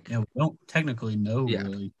 Like, Yeah, we don't technically know Yeah.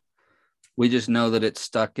 really. we just know that it's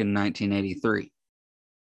stuck in 1983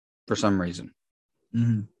 for some reason.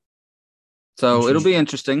 Mhm. So it'll be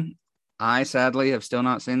interesting. I sadly have still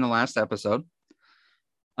not seen the last episode.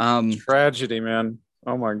 Tragedy, man.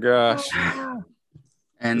 Oh my gosh.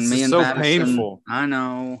 And This me is and so Madison, painful. I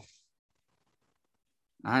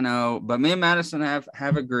know, but me and Madison have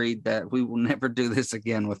agreed that we will never do this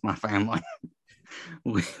again with my family.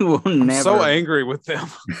 We will I'm never. so angry with them.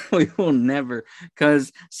 We will never,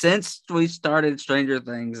 because since we started Stranger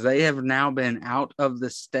Things, they have now been out of the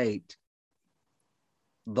state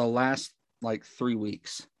the last like 3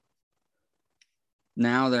 weeks.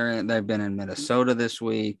 Now they've been in Minnesota this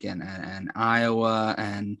week and Iowa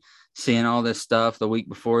and seeing all this stuff. The week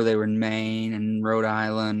before they were in Maine and Rhode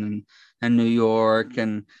Island and New York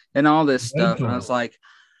and all this stuff. And I was like,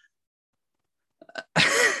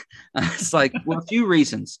 It's like, well, a few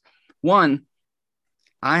reasons. One,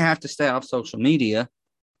 I have to stay off social media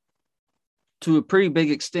to a pretty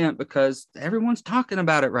big extent because everyone's talking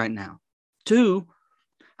about it right now. Two,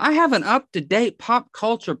 I have an up-to-date pop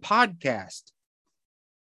culture podcast.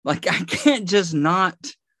 Like, I can't just not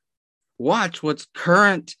watch what's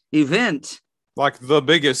current event. Like the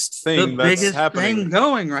biggest thing that's happening. Thing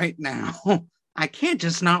going right now. I can't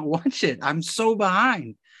just not watch it. I'm so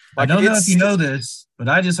behind. I don't know if you know this, but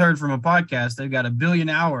I just heard from a podcast they've got 1 billion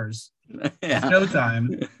hours of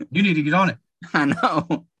showtime. You need to get on it. I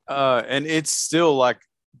know. And it's still like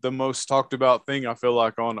the most talked about thing, I feel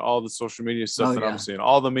like, on all the social media stuff I'm seeing.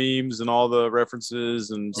 All the memes and all the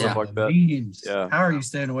references and stuff like that. Memes. Yeah. How are you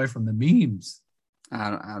staying away from the memes?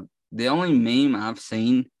 The only meme I've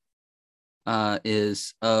seen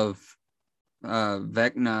is of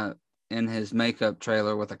Vecna in his makeup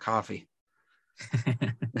trailer with a coffee.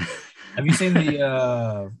 Have you seen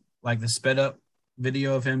the the sped up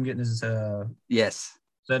video of him getting his yes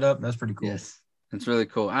set up? That's pretty cool. Yes, it's really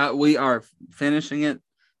cool. We are finishing it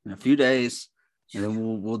in a few days, and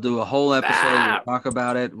then we'll do a whole episode. We'll talk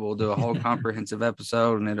about it. We'll do a whole comprehensive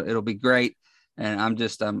episode, and it'll be great. And I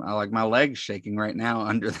like my legs shaking right now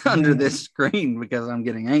under this screen because I'm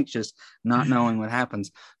getting anxious, not knowing what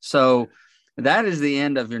happens. So that is the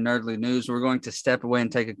end of your Nerdly News. We're going to step away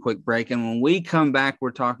and take a quick break. And when we come back,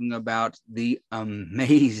 we're talking about the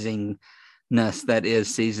amazingness that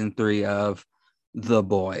is season 3 of The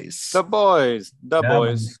Boys. The Boys.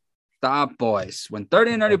 When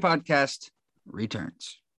 30 and Nerdy Podcast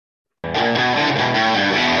returns.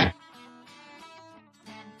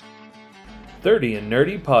 30 and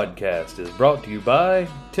Nerdy Podcast is brought to you by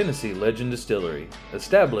Tennessee Legend Distillery.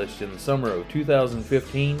 Established in the summer of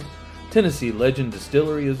 2015, Tennessee Legend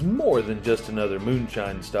Distillery is more than just another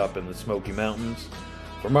moonshine stop in the Smoky Mountains.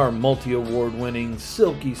 From our multi-award-winning,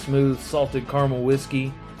 silky smooth salted caramel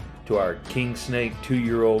whiskey, to our King Snake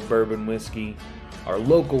 2-year-old bourbon whiskey, our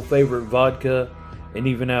local favorite vodka, and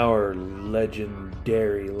even our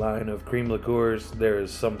legendary line of cream liqueurs, there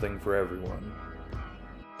is something for everyone.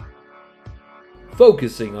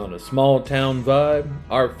 Focusing on a small town vibe,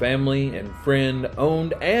 our family and friend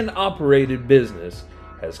owned and operated business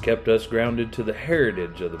has kept us grounded to the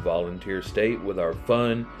heritage of the volunteer state with our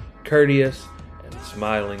fun, courteous, and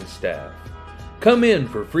smiling staff. Come in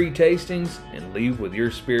for free tastings and leave with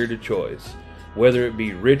your spirit of choice, whether it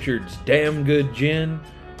be Richard's Damn Good Gin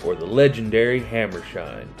or the legendary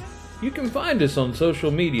Hammershine. You can find us on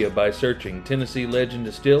social media by searching Tennessee Legend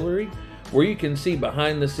Distillery, where you can see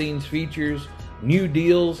behind-the-scenes features, new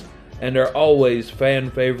deals, and our always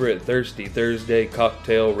fan-favorite Thirsty Thursday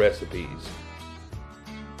cocktail recipes.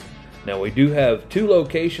 Now, we do have 2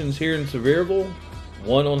 locations here in Sevierville,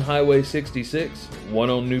 one on Highway 66, one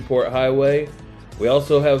on Newport Highway. We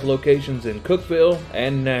also have locations in Cookeville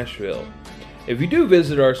and Nashville. If you do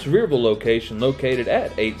visit our Sevierville location located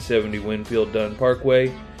at 870 Winfield Dunn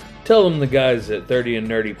Parkway, tell them the guys at 30 and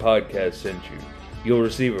Nerdy Podcast sent you. You'll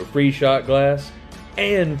receive a free shot glass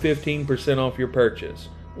and 15% off your purchase.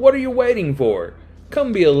 What are you waiting for?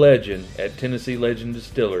 Come be a legend at Tennessee Legend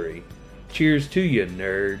Distillery. Cheers to you,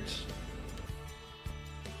 nerds.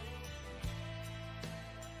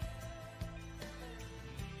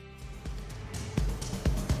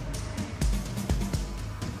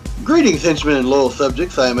 Greetings, henchmen and loyal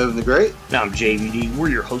subjects. I am Evan the Great. And I'm JVD. We're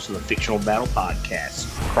your hosts of the Fictional Battle Podcast,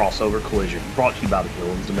 Crossover Collision, brought to you by the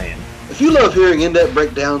Villains Demand. If you love hearing in-depth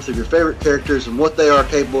breakdowns of your favorite characters and what they are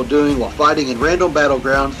capable of doing while fighting in random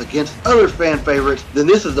battlegrounds against other fan favorites, then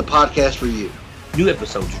this is the podcast for you. New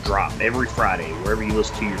episodes drop every Friday wherever you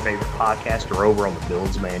listen to your favorite podcast or over on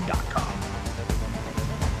thevillansdemand.com.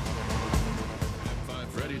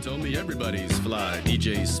 Freddy told me everybody's fly.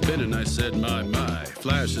 DJ spinning, I said my.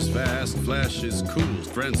 Flash is fast, Flash is cool.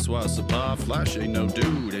 Francois Sapah, Flash ain't no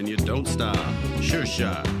dude, and you don't stop. Sure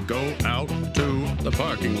shot, go out to the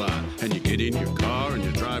parking lot, and you get in your car and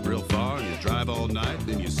you drive real far, and you drive all night,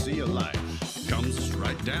 then you see a light. It comes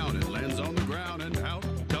right down and lands on the ground, and out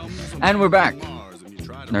comes. And we're back,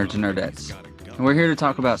 Nerds and Nerdettes. And we're here to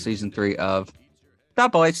talk about season 3 of The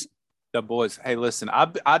Boys. The Boys. Hey, listen,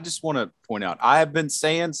 I just want to point out, I have been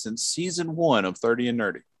saying since season 1 of 30 and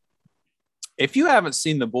Nerdy, if you haven't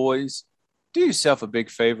seen The Boys, do yourself a big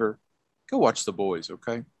favor. Go watch The Boys,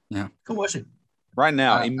 okay? Yeah. Go watch it. Right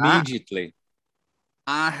now, immediately.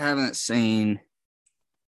 I haven't seen,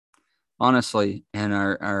 honestly, in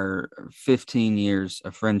our 15 years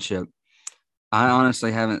of friendship, I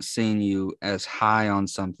honestly haven't seen you as high on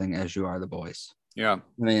something as you are The Boys. Yeah. I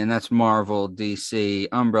mean, that's Marvel, DC,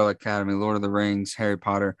 Umbrella Academy, Lord of the Rings, Harry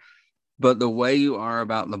Potter. But the way you are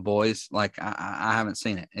about The Boys, like I haven't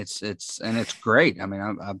seen it. It's great. I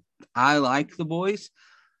mean, I like The Boys.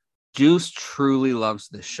 Juice truly loves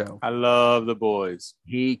this show. I love The Boys.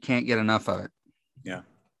 He can't get enough of it. Yeah.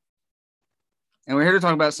 And we're here to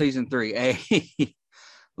talk about season 3, a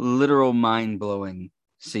literal mind-blowing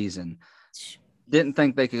season. Didn't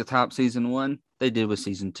think they could top season 1. They did with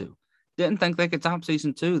season 2. Didn't think they could top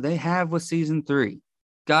season 2. They have with season 3.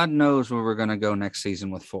 God knows where we're going to go next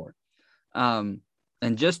season with 4.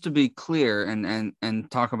 And just to be clear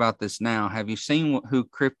and talk about this now, have you seen who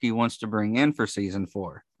Kripke wants to bring in for season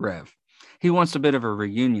 4, Rev? He wants a bit of a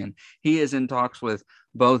reunion. He is in talks with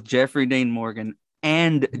both Jeffrey Dean Morgan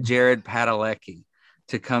and Jared Padalecki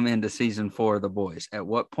to come into season 4 of The Boys. At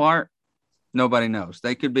what part? Nobody knows.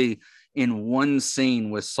 They could be in one scene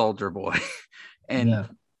with Soldier Boy and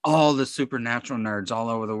all the supernatural nerds all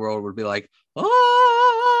over the world would be like,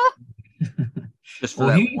 oh, just for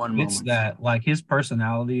that one fits moment. That, like, his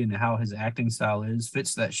personality and how his acting style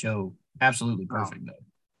fits that show absolutely perfect though.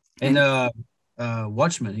 And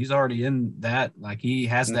Watchmen, he's already in that. Like, he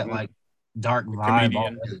has that like dark vibe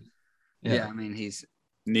already. Yeah, I mean, he's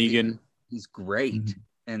Negan. He's great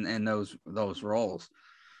in those roles.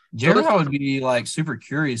 Jared, I would be like super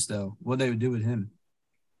curious though what they would do with him.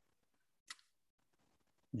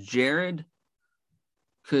 Jared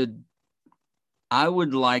I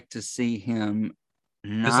would like to see him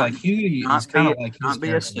not be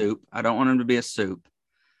a soup. I don't want him to be a soup.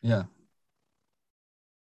 Yeah.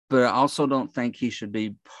 But I also don't think he should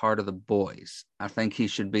be part of The Boys. I think he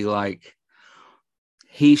should be like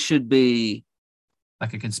a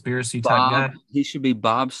conspiracy type guy. He should be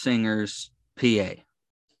Bob Singer's PA.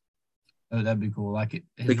 Oh, that'd be cool. Like it.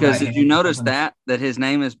 Because did you notice that his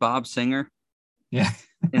name is Bob Singer? Yeah.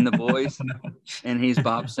 In The Boys, and he's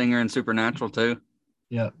Bob Singer in Supernatural too.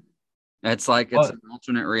 Yeah. It's like it's an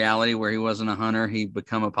alternate reality where he wasn't a hunter, he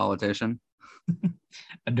become a politician.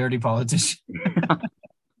 A dirty politician.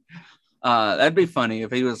 That'd be funny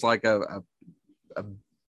if he was like a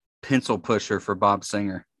pencil pusher for Bob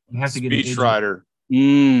Singer. You have to get speech writer.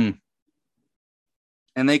 And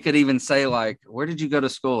they could even say, like, where did you go to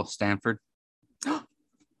school? Stanford.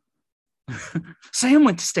 Sam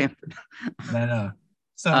went to Stanford.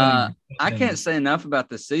 I can't say enough about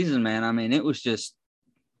this season, man. I mean, it was just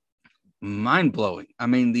mind-blowing. I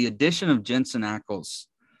mean, the addition of Jensen Ackles,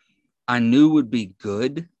 I knew would be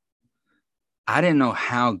good. I didn't know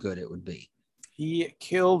how good it would be. He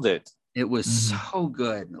killed it. It was so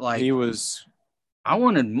good. Like, I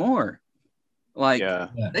wanted more. Like,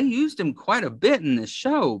 they used him quite a bit in this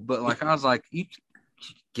show, but like, I was like, you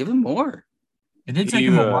give him more. It did take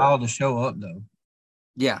him a while to show up, though.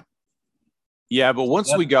 Yeah. Yeah, but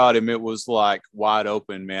once we got him, it was like wide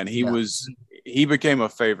open, man. He became a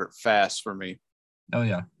favorite fast for me. Oh,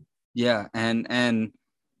 yeah. Yeah, and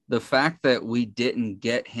the fact that we didn't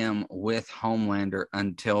get him with Homelander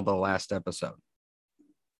until the last episode.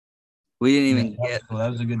 We didn't even get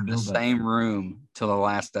that was a good the same room till the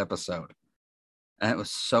last episode. And it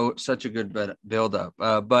was such a good build-up.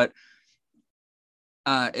 But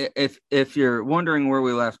if you're wondering where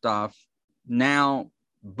we left off, now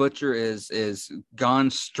Butcher is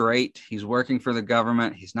gone straight. He's working for the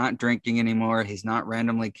government. He's not drinking anymore. He's not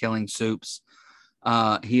randomly killing soups.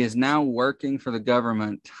 He is now working for the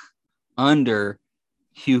government under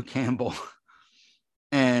Hugh Campbell.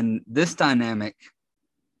 And this dynamic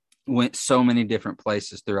went so many different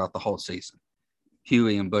places throughout the whole season.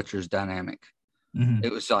 Huey and Butcher's dynamic.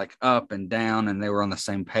 It was like up and down, and they were on the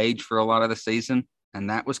same page for a lot of the season. And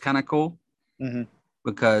that was kind of cool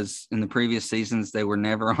because in the previous seasons, they were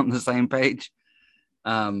never on the same page.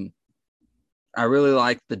 I really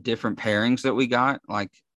liked the different pairings that we got.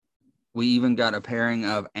 Like, we even got a pairing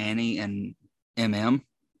of Annie and MM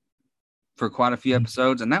for quite a few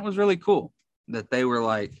episodes. And that was really cool that they were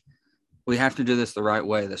like, we have to do this the right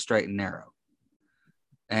way, the straight and narrow.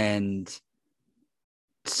 And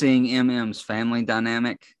seeing MM's family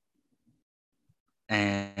dynamic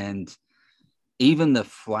and even the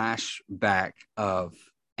flashback of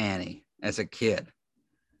Annie as a kid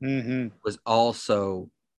was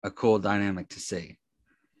also a cool dynamic to see.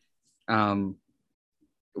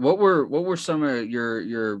 What were some of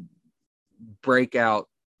your breakout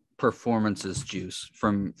performances, Juice,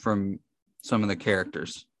 from some of the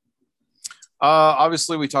characters?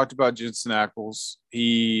 Obviously, we talked about Jensen Ackles.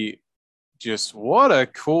 What a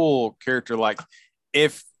cool character. Like,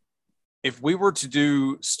 if we were to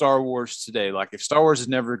do Star Wars today, like if Star Wars had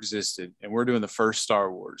never existed and we're doing the first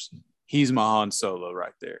Star Wars, he's my Han Solo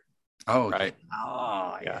right there. Oh, right.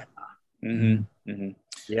 Oh, yeah. Yeah.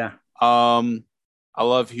 Yeah. I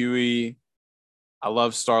love Huey. I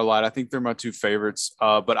love Starlight. I think they're my two favorites.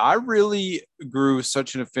 But I really grew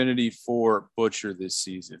such an affinity for Butcher this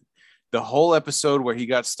season. The whole episode where he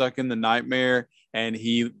got stuck in the nightmare and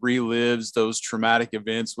he relives those traumatic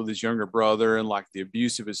events with his younger brother and like the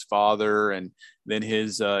abuse of his father and then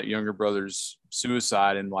his younger brother's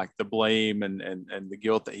suicide and like the blame and the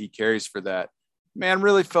guilt that he carries for that, man,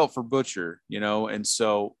 really felt for Butcher, you know? And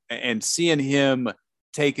so, and seeing him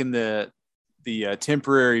taking the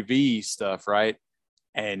temporary V stuff, right,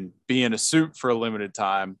 and being a suit for a limited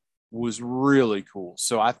time was really cool.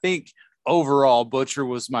 So I think overall Butcher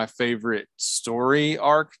was my favorite story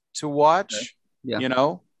arc to watch. Okay. Yeah. You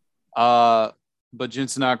know, but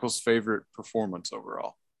Jensen Ackles' favorite performance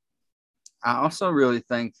overall. I also really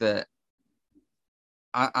think that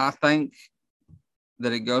I think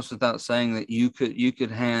that it goes without saying that you could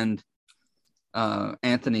hand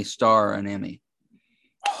Anthony Starr an Emmy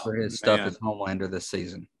for his stuff as Homelander this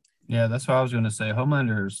season. Yeah, that's what I was going to say.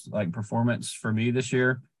 Homelander's like performance for me this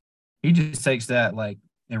year, he just takes that like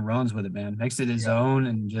and runs with it, man. Makes it his own,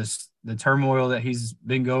 and just the turmoil that he's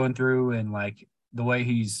been going through, and like the way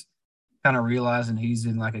he's kind of realizing he's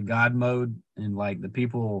in like a God mode, and like the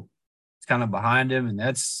people kind of behind him, and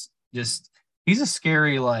that's just he's a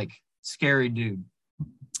scary dude.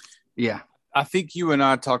 Yeah, I think you and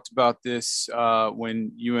I talked about this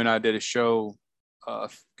when you and I did a show a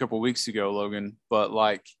couple of weeks ago, Logan. But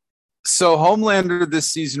like, so Homelander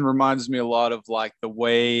this season reminds me a lot of like the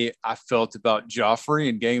way I felt about Joffrey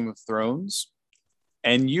in Game of Thrones.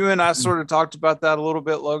 And you and I sort of talked about that a little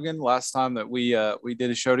bit, Logan, last time that we did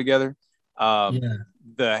a show together.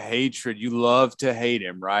 The hatred, you love to hate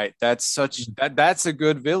him, right? That's that's a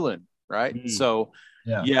good villain, right? So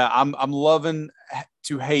I'm loving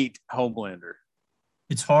to hate Homelander.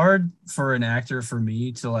 It's hard for an actor, for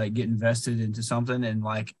me, to like get invested into something and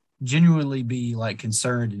like genuinely be like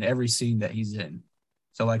concerned in every scene that he's in.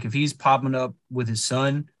 So like if he's popping up with his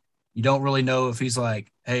son, you don't really know if he's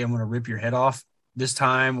like, hey, I'm going to rip your head off this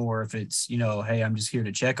time, or if it's, you know, hey, I'm just here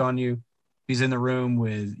to check on you. He's in the room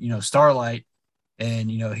with, you know, Starlight,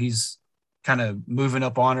 and, you know, he's kind of moving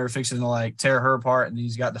up on her, fixing to like tear her apart, and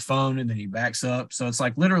he's got the phone, and then he backs up. So it's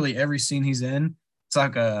like literally every scene he's in, it's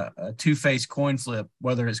like a two-faced coin flip,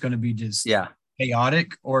 whether it's going to be just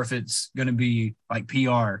chaotic or if it's going to be like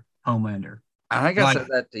PR Homelander. I think I said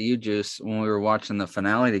that to you, Juice, when we were watching the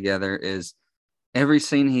finale together, is every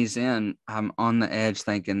scene he's in, I'm on the edge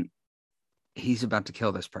thinking he's about to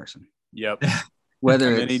kill this person. Yep.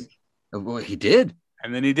 Whether he did.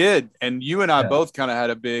 And then he did. And you and I both kind of had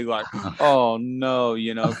a big like, oh no,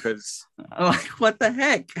 you know, because like, what the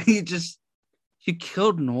heck? You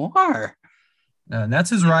killed Noir. And that's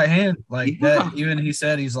his right hand. Like that, even he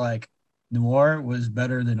said, he's like, Noir was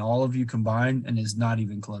better than all of you combined and is not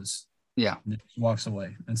even close. Yeah. And just walks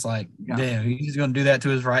away. It's like, damn, he's going to do that to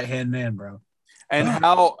his right hand man, bro. And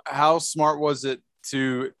how smart was it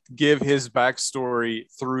to give his backstory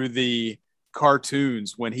through the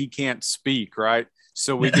cartoons when he can't speak, right?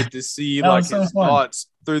 So we get to see like his thoughts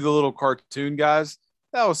through the little cartoon guys.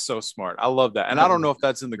 That was so smart. I love that. And I don't know if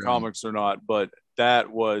that's in the comics or not, but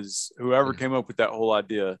that was whoever came up with that whole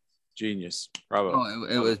idea. Genius. Bravo.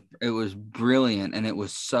 Oh, it was brilliant. And it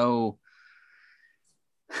was so,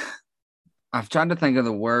 I've tried to think of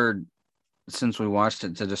the word since we watched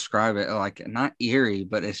it to describe it, like not eerie,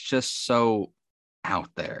 but it's just so out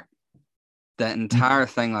there. That entire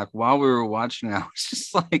thing, like while we were watching, I was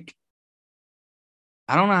just like,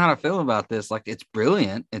 I don't know how to feel about this. Like, it's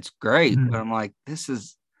brilliant, it's great, but I'm like, this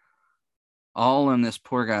is all in this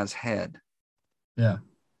poor guy's head. Yeah.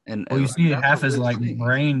 And you see half his like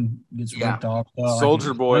brain gets ripped off.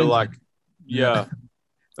 Soldier Boy, like,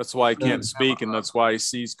 that's why he can't speak, and that's why he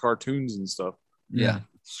sees cartoons and stuff. Yeah.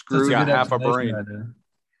 Screw got half a brain. Right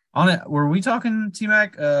on it, were we talking,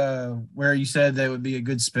 T-Mac, where you said that would be a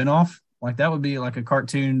good spinoff? Like that would be like a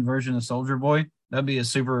cartoon version of Soldier Boy. That'd be a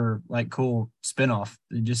super like cool spinoff.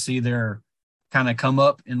 You just see their kind of come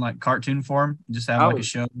up in like cartoon form. Just have like a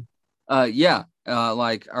show.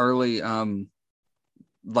 Like early,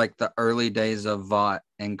 like the early days of Vought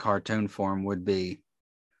in cartoon form would be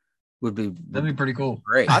that'd be pretty cool.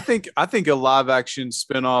 Great. I think a live action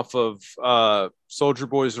spinoff of Soldier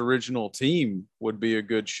Boy's original team would be a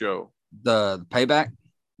good show. The Payback.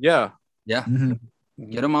 Yeah. Mm-hmm.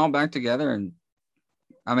 Get them all back together, and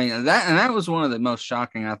I mean that was one of the most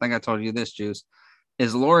shocking. I think I told you this, Juice,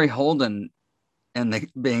 is Laurie Holden and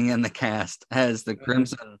being in the cast as the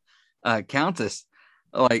Crimson Countess.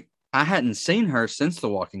 Like I hadn't seen her since The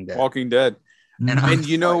Walking Dead. And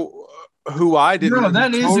you know, who I didn't. No,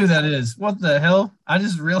 that is totally- who that is. What the hell? I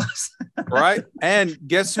just realized. Right. And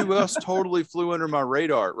guess who else totally flew under my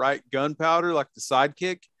radar, right? Gunpowder, like the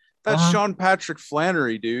sidekick. That's Sean Patrick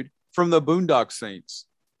Flannery, dude, from the Boondock Saints.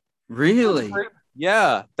 Really?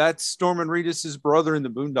 Yeah, that's Stormin Reedus' brother in the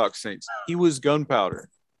Boondock Saints. He was Gunpowder.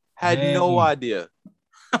 Had no Dang. idea.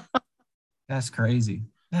 That's crazy.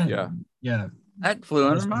 Yeah. Yeah. That flew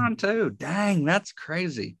under mine too. Dang, that's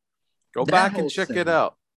crazy. Go That back whole and check scene. it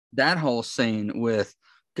out. That whole scene with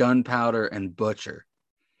Gunpowder and Butcher,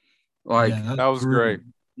 like, Yeah, That was great.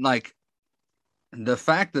 like the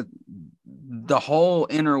fact that the whole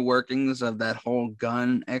inner workings of that whole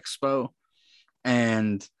gun expo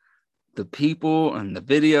and the people and the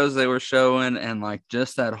videos they were showing and like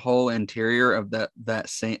just that whole interior of that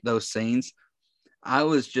scene, those scenes, I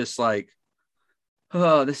was just like,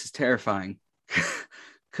 oh, this is terrifying.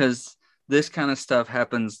 Because this kind of stuff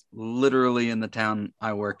happens literally in the town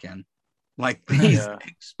I work in, like these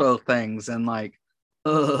expo things, and like,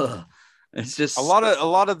 it's just A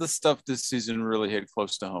lot of the stuff this season really hit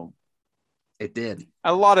close to home. It did.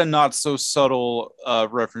 A lot of not so subtle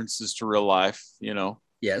references to real life, you know.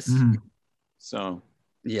 Yes. Mhm. So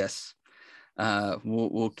Yes.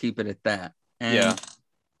 We'll keep it at that. And yeah,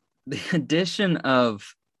 the addition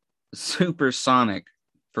of Supersonic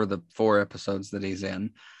for the 4 episodes that he's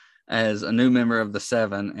in as a new member of the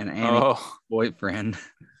 7 and Annie's boyfriend.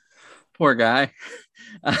 Poor guy.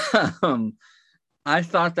 I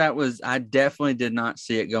thought I definitely did not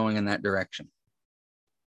see it going in that direction.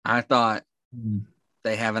 I thought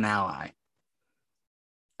they have an ally.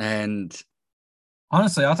 And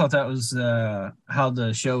honestly, I thought that was how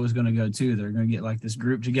the show was going to go too. They're going to get like this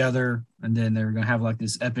group together, and then they were going to have like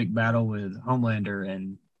this epic battle with Homelander,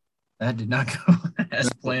 and that did not go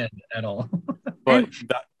as planned at all. but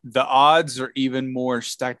the odds are even more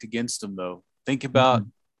stacked against them, though. Think about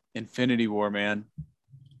Infinity War, man.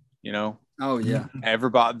 You know. Oh yeah.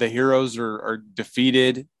 Everybody, the heroes are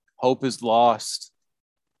defeated. Hope is lost.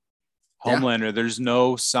 Homelander, there's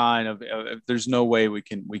no sign of. There's no way we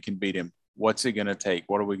can beat him. What's it gonna take?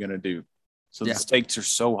 What are we gonna do? So the stakes are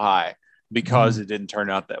so high because it didn't turn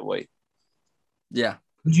out that way. Yeah.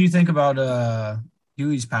 What do you think about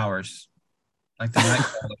Huey's powers, like the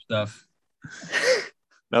Nightcrawler stuff?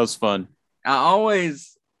 That was fun. I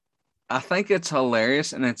think it's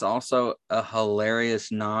hilarious, and it's also a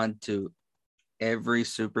hilarious nod to every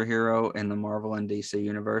superhero in the Marvel and DC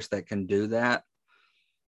universe that can do that,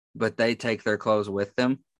 but they take their clothes with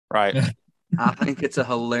them. Right. I think it's a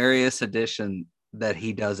hilarious addition that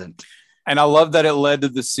he doesn't. And I love that it led to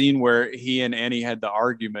the scene where he and Annie had the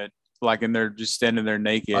argument, like, and they're just standing there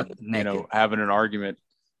naked, you know, having an argument.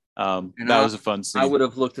 That was a fun scene. I would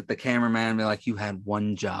have looked at the cameraman and be like, you had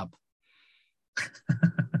one job.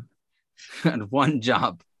 You had one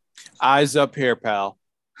job. Eyes up here, pal.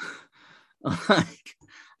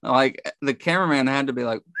 like the cameraman had to be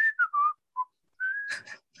like,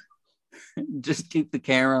 just keep the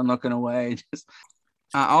camera looking away.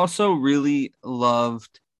 I also really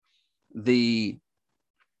loved the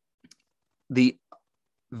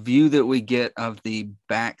view that we get of the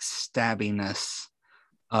backstabbiness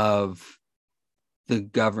of the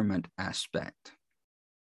government aspect,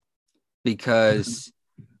 because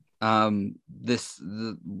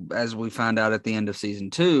as we find out at the end of season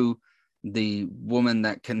 2, the woman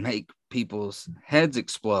that can make people's heads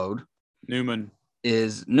explode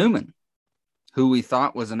is Newman, who we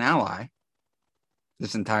thought was an ally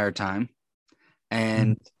this entire time.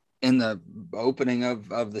 And in the opening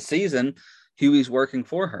of the season, Huey's working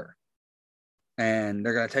for her, and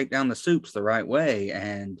they're going to take down the Supes the right way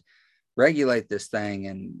and regulate this thing,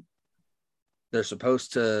 and they're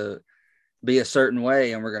supposed to be a certain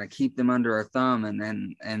way, and we're going to keep them under our thumb.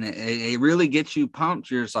 And it really gets you pumped.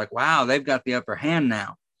 You're just like, wow, they've got the upper hand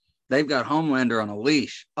now. They've got Homelander on a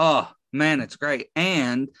leash. Oh man, it's great.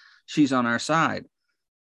 And she's on our side.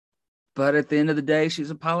 But at the end of the day, she's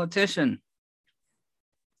a politician,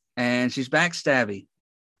 and she's backstabby.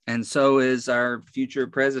 And so is our future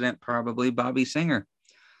president, probably Bobby Singer.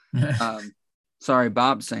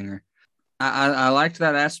 Bob Singer. I liked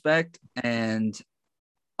that aspect, and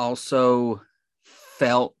also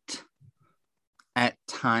felt at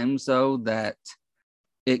times, though, that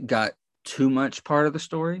it got too much part of the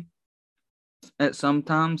story at some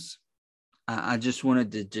times. I just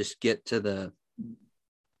wanted to just get to the...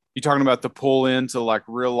 You talking about the pull into like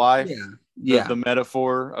real life? Yeah. The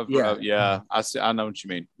metaphor of I see. I know what you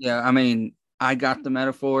mean. Yeah, I mean, I got the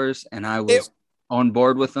metaphors and I was on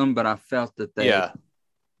board with them, but I felt that they... Yeah.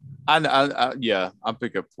 I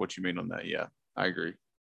pick up what you mean on that. Yeah, I agree.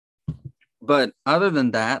 But other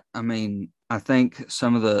than that, I mean, I think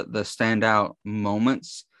some of the standout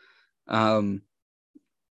moments for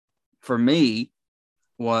me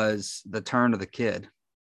was the turn of the kid,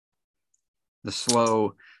 the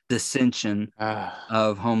slow dissension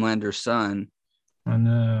of Homelander's son. I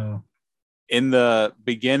know. In the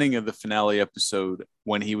beginning of the finale episode,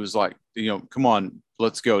 when he was like, come on,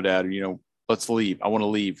 let's go, Dad, let's leave. I want to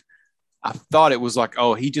leave. I thought it was like,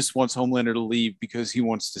 oh, he just wants Homelander to leave because he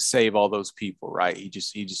wants to save all those people, right? He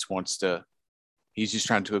just wants to, he's just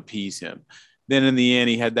trying to appease him. Then in the end,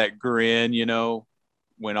 he had that grin,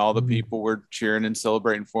 when all the people were cheering and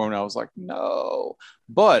celebrating for him. And I was like, no.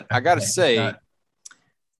 But I got to say,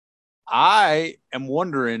 I am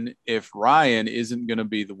wondering if Ryan isn't going to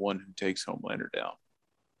be the one who takes Homelander down.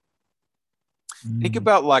 Think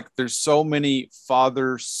about, like, there's so many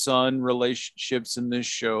father-son relationships in this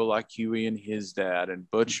show, like Huey and his dad and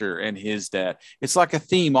Butcher and his dad. It's like a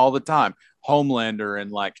theme all the time. Homelander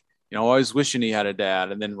and, like, always wishing he had a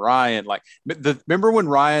dad. And then Ryan, like, remember when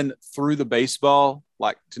Ryan threw the baseball,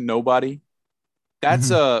 like, to nobody? That's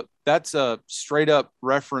a straight up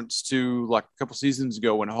reference to, like, a couple seasons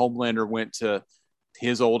ago when Homelander went to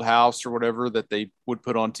his old house or whatever that they would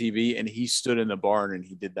put on TV, and he stood in the barn and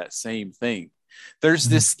he did that same thing. There's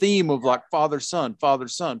this theme of, like, father, son,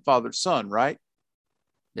 right?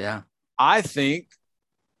 Yeah. I think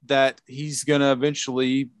that he's going to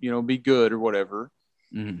eventually, be good or whatever.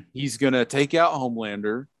 Mm-hmm. He's going to take out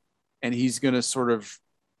Homelander, and he's going to sort of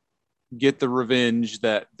get the revenge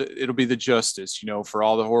that it'll be the justice, for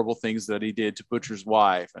all the horrible things that he did to Butcher's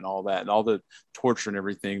wife and all that, and all the torture and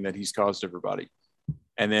everything that he's caused everybody.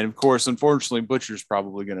 And then, of course, unfortunately, Butcher's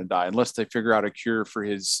probably going to die unless they figure out a cure for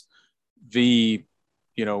his Yeah.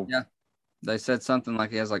 They said something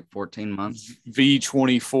like he has like 14 months.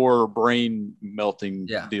 V24 brain melting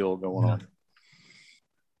deal going on.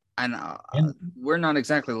 And we're not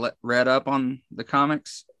exactly read up on the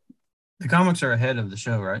comics. The comics are ahead of the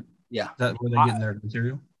show, right? Yeah. Is that where they're getting their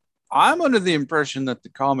material? I'm under the impression that the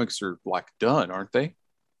comics are, like, done, aren't they?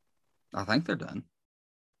 I think they're done.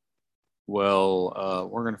 Well,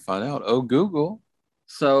 we're going to find out. Oh, Google.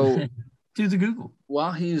 So do the Google.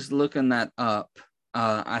 While he's looking that up,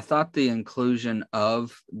 I thought the inclusion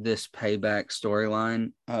of this payback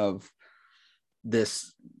storyline of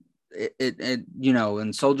this,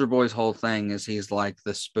 and Soldier Boy's whole thing is he's like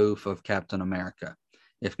the spoof of Captain America.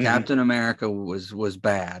 If Captain America was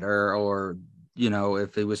bad, or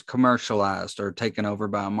if it was commercialized or taken over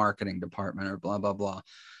by a marketing department or blah blah blah.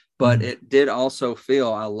 But it did also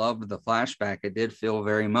feel, I loved the flashback. It did feel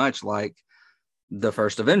very much like the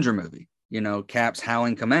first Avenger movie. Cap's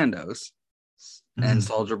Howling Commandos and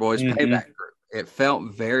Soldier Boy's payback group. It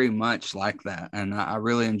felt very much like that. And I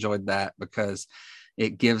really enjoyed that because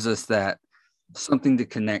it gives us that something to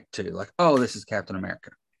connect to. Like, oh, this is Captain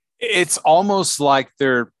America. It's almost like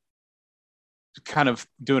they're kind of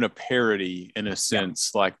doing a parody in a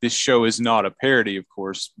sense. Like, this show is not a parody, of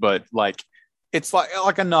course, but like, it's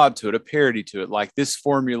like a nod to it, a parody to it. Like, this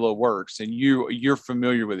formula works and you're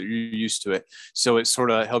familiar with it. You're used to it. So it sort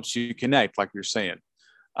of helps you connect, like you're saying.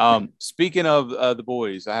 Speaking of The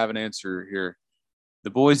Boys, I have an answer here.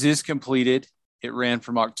 The Boys is completed. It ran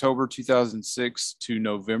from October 2006 to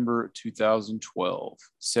November 2012,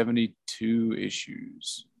 72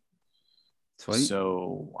 issues. Sweet.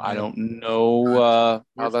 So I don't know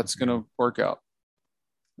how that's going to work out.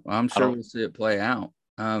 Well, I'm sure we'll see it play out.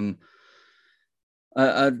 The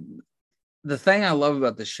thing I love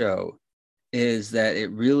about the show is that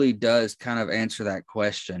it really does kind of answer that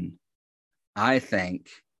question. I think,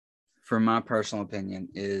 from my personal opinion,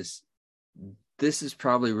 is this is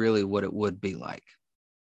probably really what it would be like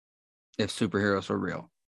if superheroes were real.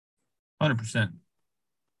 100%.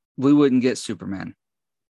 We wouldn't get Superman.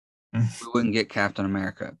 We wouldn't get Captain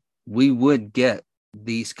America. We would get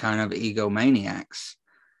these kind of egomaniacs,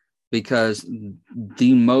 because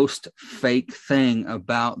the most fake thing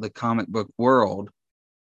about the comic book world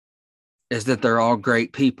is that they're all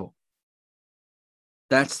great people.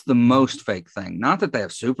 That's the most fake thing. Not that they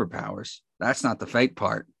have superpowers. That's not the fake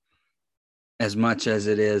part, as much as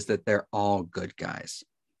it is that they're all good guys.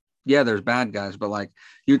 Yeah, there's bad guys, but like,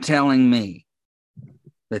 you're telling me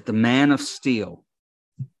that the Man of Steel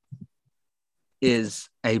is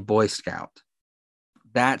a Boy Scout.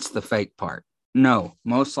 That's the fake part. No,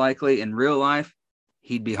 most likely in real life,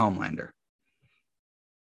 he'd be Homelander.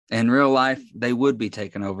 In real life, they would be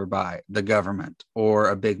taken over by the government or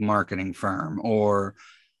a big marketing firm or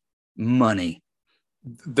money.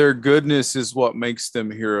 Their goodness is what makes them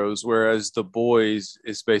heroes, whereas the Boys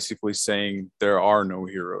is basically saying there are no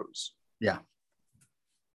heroes. Yeah.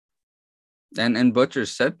 And Butcher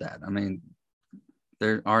said that. I mean,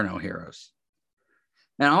 there are no heroes.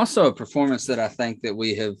 And also a performance that I think that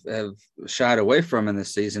we have shied away from in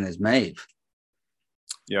this season is Maeve.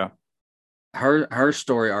 Yeah. Her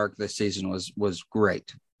story arc this season was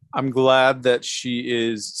great. I'm glad that she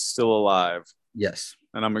is still alive. Yes.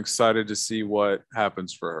 And I'm excited to see what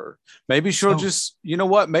happens for her. Maybe she'll just, you know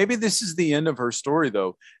what? Maybe this is the end of her story,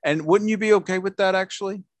 though. And wouldn't you be okay with that,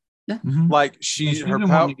 actually? Yeah. Mhm. Like She's her been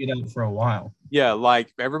power. wanting to get out for a while. Yeah,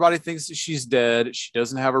 like everybody thinks that she's dead. She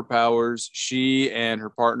doesn't have her powers. She and her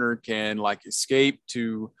partner can like escape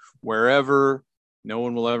to wherever. No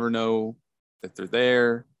one will ever know that they're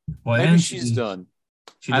there. Well, Maybe and she's done.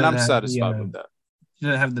 She And doesn't I'm have satisfied with that. She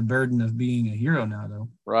doesn't have the burden of being a hero now, though.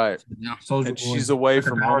 Right. Yeah. Soldier And Boy she's away took her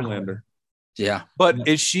from powers Homelander. away. Yeah. But Yeah.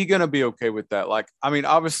 is she going to be okay with that? Like, I mean,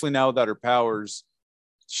 obviously now that her powers,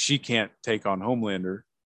 she can't take on Homelander.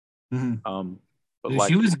 Mhm. But Dude, like,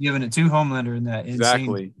 she was giving it to Homelander in that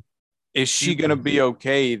exactly. insane. Is she going to be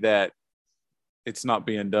okay that it's not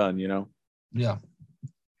being done, you know? Yeah.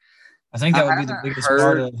 I think that I would be the haven't biggest heard-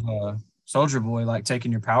 part of Soldier Boy, like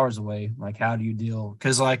taking your powers away. Like, how do you deal?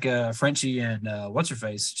 Because like Frenchie and what's her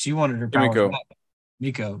face, she wanted her powers Kimiko. back.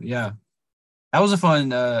 Miko, yeah, that was a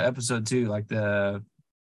fun episode too. Like the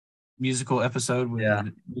musical episode with Yeah.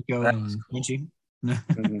 Miko That and was cool. Frenchie.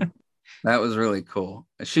 Mhm. That was really cool.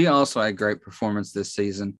 She also had great performance this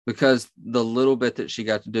season because the little bit that she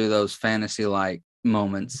got to do those fantasy-like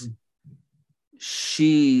moments,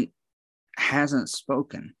 she hasn't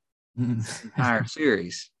spoken entire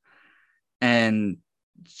series. And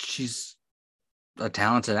she's a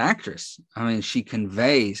talented actress. I mean, she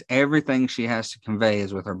conveys everything she has to convey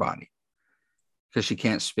is with her body because she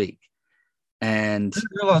can't speak. And I didn't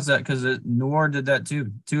realize that because Noir did that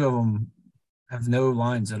too. Two of them have no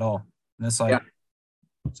lines at all. And that's like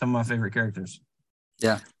some of my favorite characters.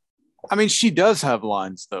 yeah, I mean, she does have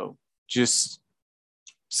lines, though. Just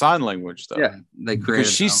sign language, though. yeah, they created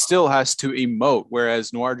Because she still has to emote,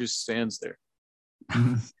 whereas Noir just stands there.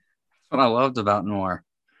 That's what I loved about Noir.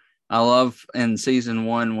 I love in season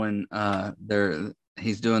 1 when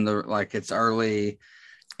he's doing the like it's early.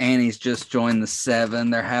 Annie's just joined the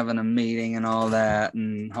 7. They're having a meeting and all that,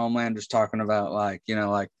 and Homelander's talking about like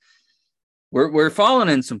we're falling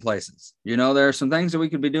in some places. You know, there are some things that we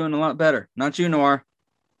could be doing a lot better. Not you, Noir.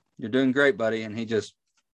 You're doing great, buddy. And he just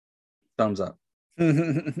thumbs up.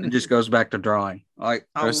 And just goes back to drawing. Like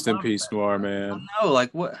Rest in peace, Noir, I man. know,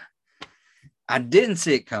 like what. I didn't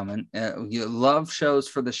see it coming. You love shows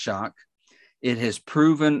for the shock. It has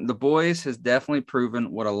proven, The Boys has definitely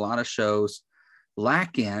proven what a lot of shows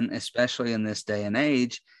lack in, especially in this day and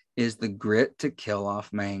age, is the grit to kill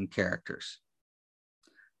off main characters.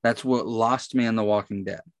 That's what lost me in The Walking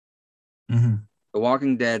Dead. Mm-hmm. The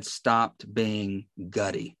Walking Dead stopped being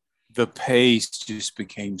gutty. The pace just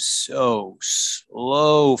became so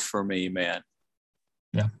slow for me, man.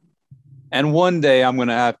 Yeah. And one day I'm going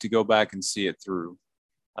to have to go back and see it through.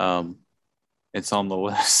 It's on the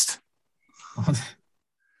list.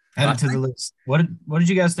 Add it to the list. What did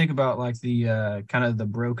you guys think about like the kind of the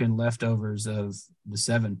broken leftovers of the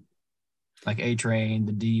 7? Like A-Train,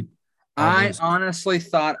 The Deep. I honestly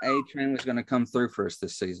thought A-Train was going to come through for us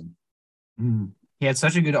this season. He had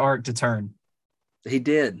such a good arc to turn. He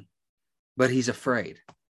did, but he's afraid.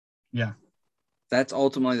 Yeah. That's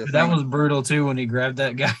ultimately the That thing. was brutal too when he grabbed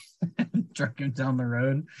that guy and dragged him down the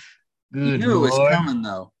road. You Good knew it was Lord. coming,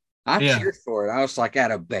 though. I Yeah. cheered for it. I was like,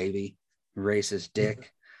 at a baby, racist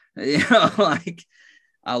dick. You know, like,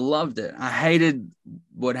 I loved it. I hated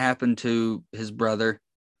what happened to his brother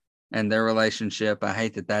and their relationship. I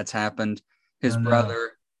hate that that's happened. His I know.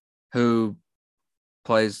 brother, who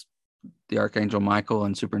plays the Archangel Michael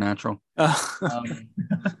in Supernatural.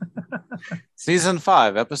 Season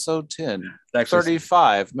 5, episode 10. It's actually,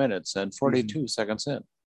 35 minutes and 42 seconds in.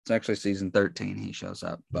 it's actually season 13 he shows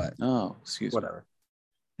up, but Oh, excuse whatever.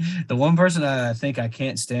 The one person I think I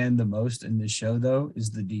can't stand the most in this show, though, is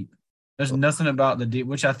the Deep. There's nothing about the Deep,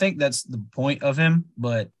 which I think that's the point of him,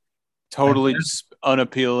 but me. Totally Like, just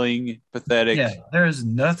unappealing, pathetic. yeah, there is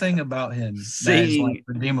nothing about him that is See- like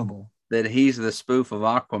redeemable. That he's the spoof of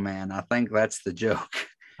Aquaman. I think that's the joke.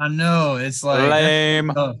 I know it's like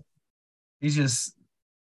Lame. he's just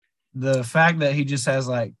the fact that he just has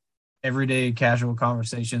like everyday casual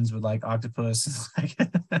conversations with like octopus and,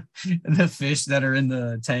 like and the fish that are in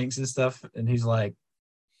the tanks and stuff, and he's like,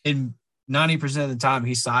 in 90% of the time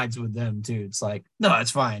he sides with them too. It's like, no,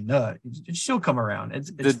 it's fine. No, she'll come around.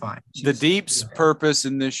 It's fine. The Deep's purpose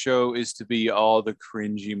in this show is to be all the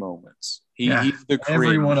cringy moments. Yeah, He's the cringe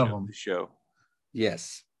every one of them. the show.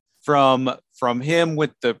 Yes. From him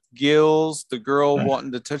with the gills, the girl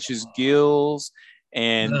wanting to touch his gills,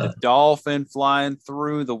 and the Ugh. dolphin flying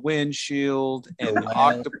through the windshield and the whale.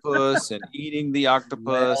 octopus and eating the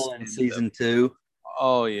octopus Well, in and season 2.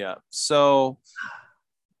 oh yeah. So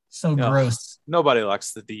So ugh, gross. nobody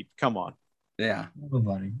likes the deep. Come on. Yeah.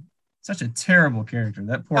 Nobody. Such a terrible character.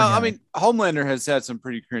 That poor guy. I mean, Homelander has had some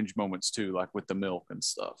pretty cringe moments too, like with the milk and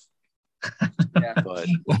stuff. Yeah. But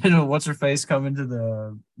What's her face coming to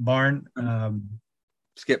the barn?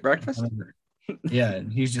 Skip breakfast? Yeah,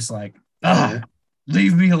 and he's just like,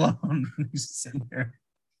 leave me alone. He's just sitting there.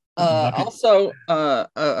 Also,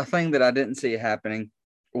 a thing that I didn't see happening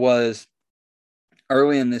was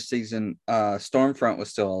early in this season, Stormfront was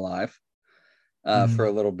still alive for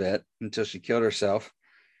a little bit until she killed herself.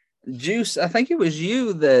 Juice, I think it was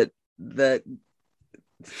you that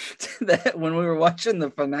when we were watching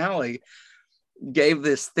the finale gave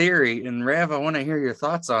this theory, and Rev, I want to hear your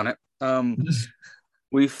thoughts on it.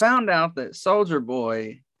 We found out that Soldier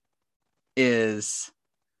Boy is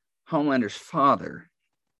Homelander's father.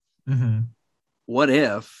 Mm-hmm. What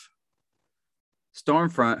if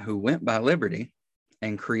Stormfront, who went by Liberty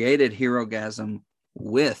and created Herogasm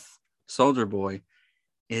with Soldier Boy,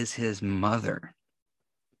 is his mother?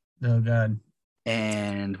 Oh, God.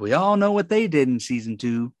 And we all know what they did in season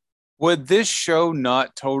 2. would this show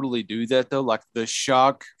not totally do that though? Like the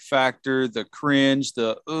shock factor, the cringe,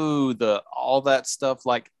 the ooh, the all that stuff.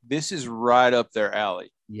 Like this is right up their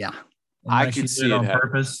alley. Yeah. And I like could she see did it on happen.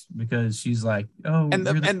 purpose because she's like, oh, And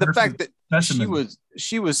you're the fact that specimen.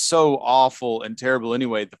 she was so awful and terrible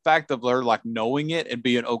anyway. The fact of her like knowing it and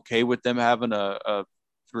being okay with them having a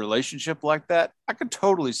relationship like that, I could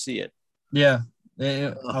totally see it. Yeah. Oh,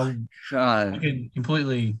 I God. can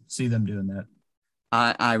completely see them doing that.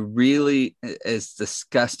 I really, as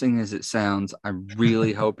disgusting as it sounds, I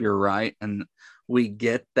really hope you're right. And we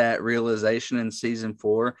get that realization in season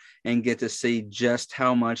 4 and get to see just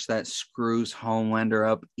how much that screws Homelander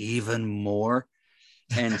up even more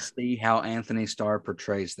and see how Anthony Starr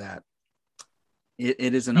portrays that.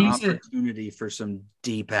 It is an opportunity for some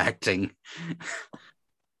deep acting.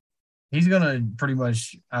 He's going to pretty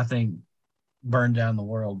much, I think, burn down the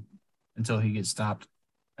world until he gets stopped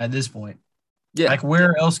at this point. Yeah. Like,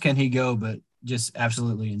 where else can he go but just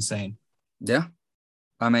absolutely insane? Yeah.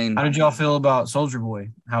 I mean, how did y'all feel about Soldier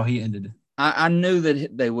Boy, how he ended? I knew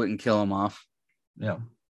that they wouldn't kill him off. Yeah.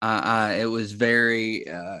 It was very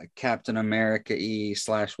Captain America-y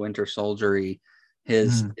 / Winter Soldier-y,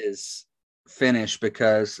 his finish,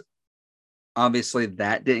 because obviously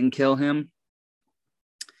that didn't kill him.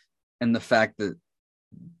 And the fact that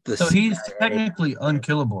so he's technically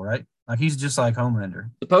unkillable, right? Like he's just like Homelander.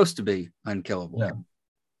 Supposed to be unkillable. Yeah.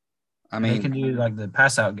 I mean, they can do like the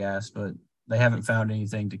pass out gas, but they haven't found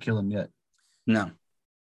anything to kill him yet. No.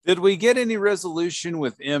 Did we get any resolution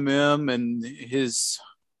with MM and his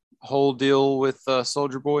whole deal with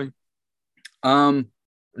Soldier Boy? No,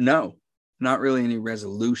 not really any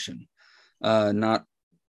resolution. Not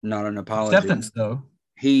an apology. Acceptance, though.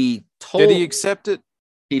 He told. Did he accept it?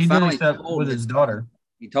 He finally did accept with his daughter.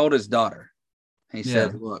 He told his daughter. He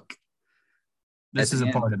said, "Look, this is a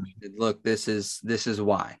part of me. Look, this is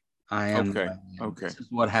why I am. Okay. This is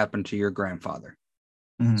what happened to your grandfather."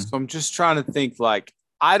 Mm-hmm. So I'm just trying to think. Like,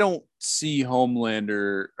 I don't see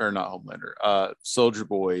Soldier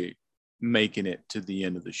Boy making it to the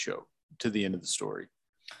end of the show, to the end of the story.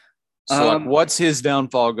 So like, what's his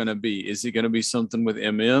downfall going to be? Is it going to be something with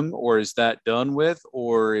MM, or is that done with,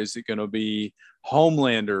 or is it going to be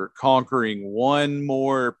Homelander conquering one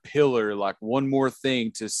more pillar, like one more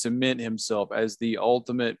thing to cement himself as the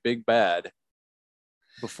ultimate big bad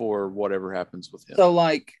before whatever happens with him? So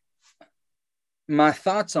like, my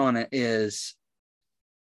thoughts on it is,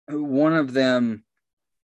 one of them,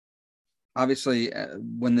 obviously,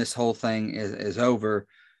 when this whole thing is over,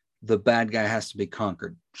 the bad guy has to be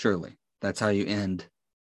conquered. Surely that's how you end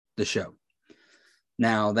the show.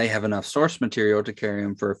 Now they have enough source material to carry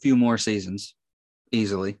him for a few more seasons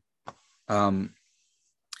easily. I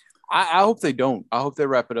hope they don't. I hope they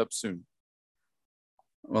wrap it up soon.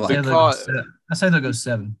 Well, I say they'll go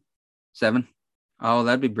 7. 7? Oh,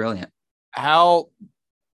 that'd be brilliant. How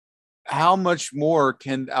much more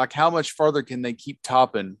how much farther can they keep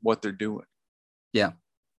topping what they're doing? Yeah.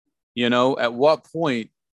 You know, at what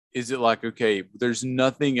point is it like, okay, there's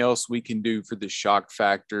nothing else we can do for the shock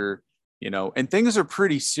factor, you know, and things are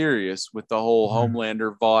pretty serious with the whole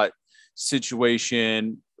Homelander Vought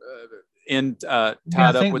situation tied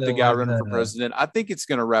up with the guy running for president. I think it's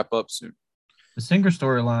going to wrap up soon. The Singer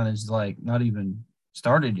storyline is like not even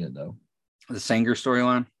started yet, though. The Singer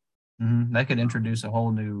storyline? Mm-hmm. That could introduce a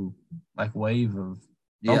whole new like wave of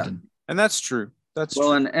something. And that's true. That's well,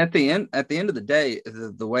 true. and at the end of the day,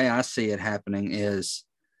 the way I see it happening is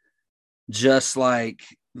just like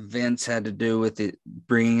Vince had to do with it,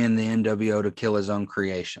 bringing in the NWO to kill his own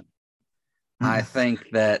creation. I think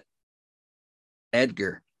that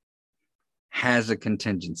Edgar has a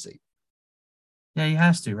contingency. Yeah, he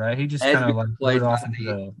has to, right? He just Edgar kind of like played played off by into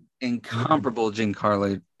the incomparable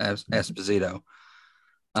Giancarlo Esposito,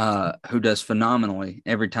 who does phenomenally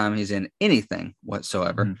every time he's in anything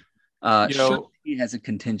whatsoever. Sure, he has a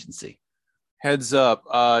contingency. Heads up,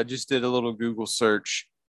 just did a little Google search.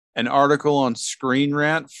 An article on Screen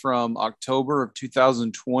Rant from October of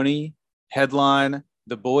 2020. Headline: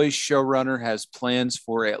 The Boys showrunner has plans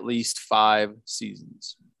for at least 5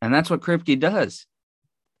 seasons. And that's what Kripke does.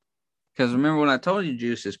 Because remember when I told you,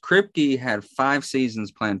 Juice, is Kripke had 5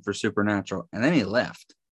 seasons planned for Supernatural, and then he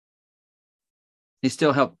left. He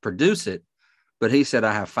still helped produce it, but he said,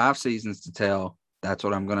 I have 5 seasons to tell. That's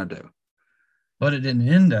what I'm going to do. But it didn't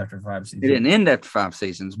end after 5 seasons. It didn't end after 5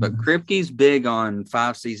 seasons, but Kripke's big on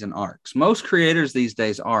 5-season arcs. Most creators these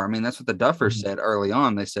days are. I mean, that's what the Duffers said early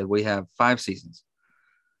on. They said, we have 5 seasons.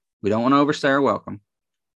 We don't want to overstay our welcome.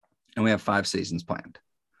 And we have 5 seasons planned.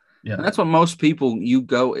 Yeah. And that's what most people,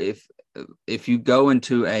 if you go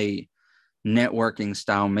into a networking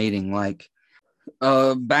style meeting, like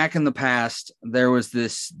back in the past, there was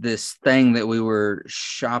this thing that we were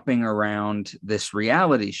shopping around, this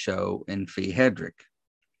reality show in Fee Hedrick,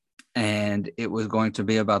 and it was going to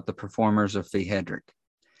be about the performers of Fee Hedrick.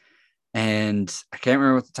 And I can't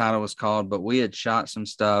remember what the title was called, but we had shot some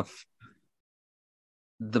stuff.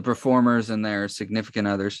 The performers and their significant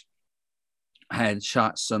others had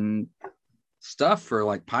shot some stuff for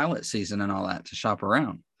like pilot season and all that to shop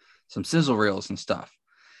around, some sizzle reels and stuff.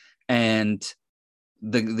 And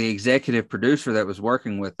the executive producer that was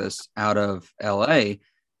working with us out of LA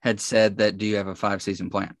had said that, do you have a 5-season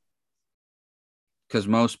plan? Because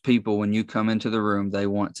most people, when you come into the room, they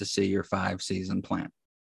want to see your 5-season plan.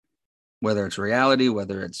 Whether it's reality,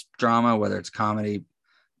 whether it's drama, whether it's comedy,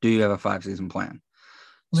 do you have a 5-season plan?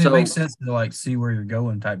 I mean, it makes sense to like see where you're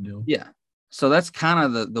going type deal. Yeah. So that's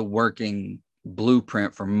kind of the working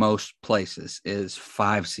blueprint for most places is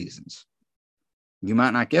 5 seasons. You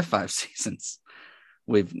might not get 5 seasons.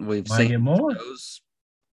 We've seen more shows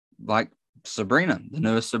like Sabrina. The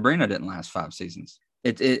newest Sabrina didn't last 5 seasons.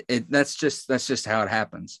 That's just how it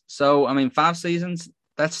happens. So I mean, 5 seasons.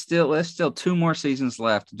 There's still 2 more seasons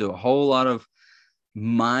left to do a whole lot of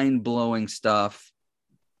mind-blowing stuff,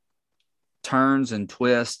 turns and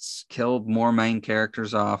twists, kill more main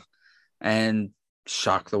characters off, and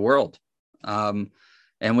shock the world. And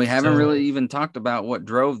we haven't really even talked about what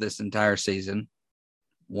drove this entire season.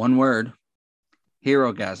 One word: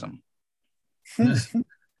 Herogasm.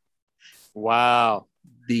 Wow.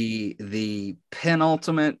 The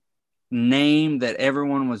penultimate name that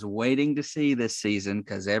everyone was waiting to see this season,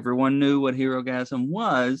 because everyone knew what Herogasm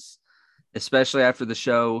was, especially after the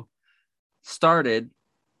show started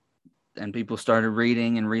and people started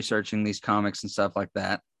reading and researching these comics and stuff like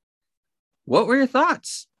that. What were your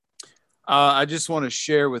thoughts? I just want to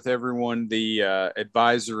share with everyone the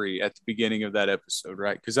advisory at the beginning of that episode,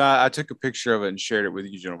 right? Because I took a picture of it and shared it with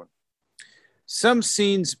you gentlemen. Some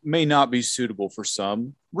scenes may not be suitable for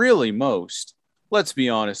some, really most. Let's be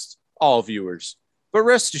honest, all viewers. But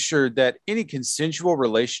rest assured that any consensual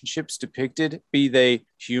relationships depicted, be they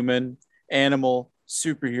human, animal,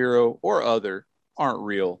 superhero, or other, aren't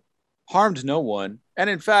real, harmed no one, and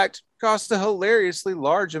in fact, cost a hilariously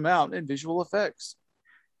large amount in visual effects.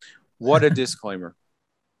 What a disclaimer.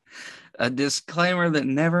 A disclaimer that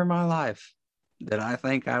never in my life that I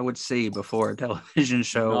think I would see before a television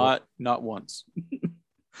show. Not once.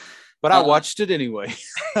 But I watched it anyway.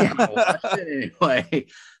 Yeah, I watched it anyway.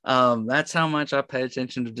 That's how much I pay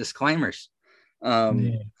attention to disclaimers.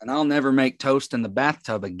 And I'll never make toast in the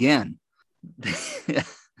bathtub again.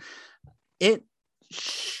 It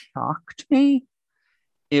shocked me.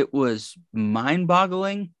 It was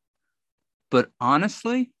mind-boggling. But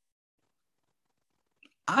honestly,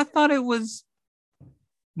 I thought it was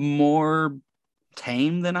more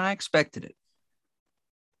tame than I expected it.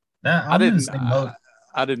 I didn't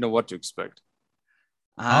know what to expect.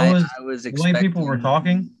 I was expecting, the way people were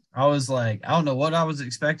talking, I was like, I don't know what I was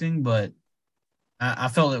expecting, but I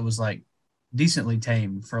felt it was like decently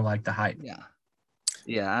tame for like the hype.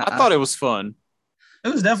 Yeah. I thought it was fun. It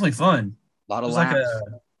was definitely fun. A lot of laughs.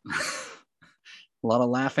 A lot of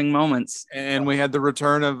laughing moments. And we had the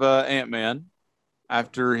return of Ant-Man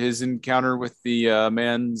after his encounter with the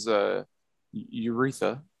man's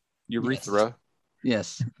urethra.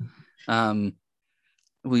 Yes.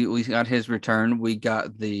 We got his return. We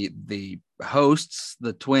got the hosts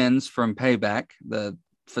the twins from Payback, the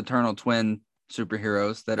fraternal twin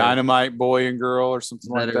superheroes that Dynamite Boy and Girl or something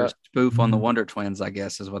like are that. spoof on the Wonder Twins, I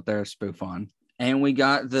guess, is what they're a spoof on. And we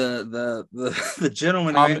got the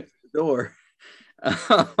gentleman who answered the door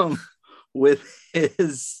with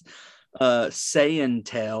his Saiyan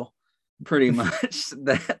tail, pretty much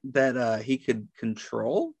that he could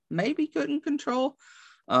control, maybe couldn't control.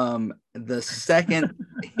 The second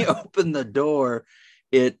he opened the door,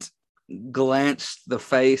 it glanced the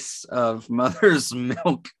face of Mother's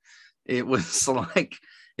Milk. It was like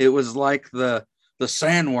the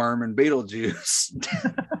sandworm in Beetlejuice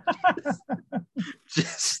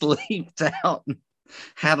just leaped out and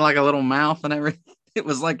had like a little mouth and everything. It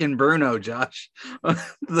was like in Bruno, Josh.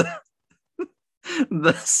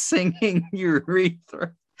 the singing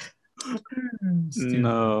urethra.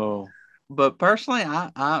 No. But personally,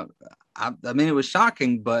 I mean, it was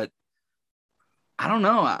shocking, but I don't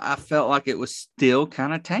know. I felt like it was still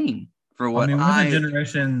kind of tame for what we're the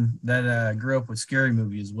generation that grew up with Scary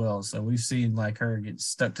Movie as well. So we've seen like her get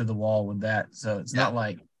stuck to the wall with that. So it's not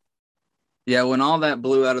like. Yeah, when all that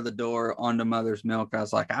blew out of the door onto Mother's Milk, I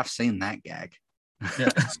was like, I've seen that gag. Yeah.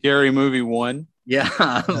 Scary Movie 1. Yeah,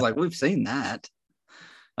 I was like, we've seen that.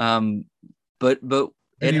 But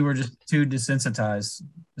maybe we're just too desensitized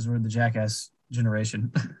because we're the Jackass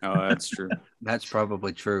generation. Oh, that's true. That's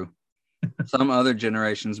probably true. Some other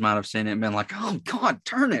generations might have seen it and been like, oh God,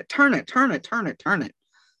 turn it.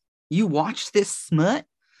 You watch this smut?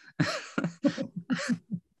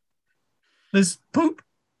 This poop,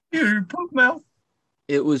 your poop mouth.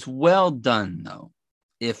 It was well done though.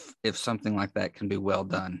 If something like that can be well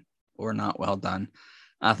done or not well done.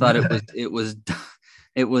 I thought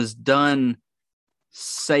it was done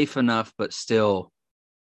safe enough, but still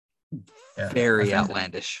very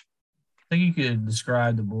outlandish. I think you could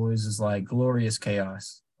describe The Boys as like glorious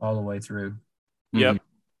chaos all the way through. Yep,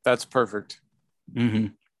 that's perfect.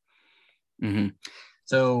 Mm-hmm. Mm-hmm.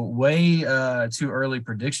 So way too early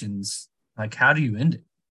predictions. Like, how do you end it?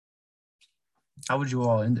 How would you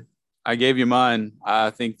all end it? I gave you mine. I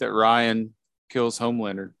think that Ryan kills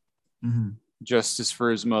Homelander. Mm-hmm. Justice for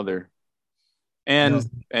his mother. And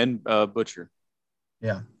Butcher.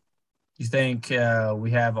 Yeah. You think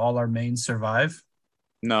we have all our mains survive?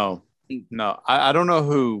 No. I don't know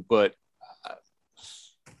who, but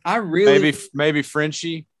I really maybe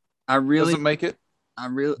Frenchie. I really doesn't make it. I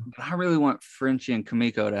really want Frenchie and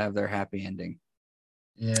Kamiko to have their happy ending.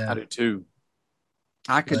 Yeah, I do too.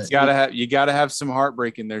 I could. You gotta have some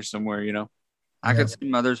heartbreak in there somewhere, you know. I could see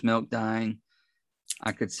Mother's Milk dying.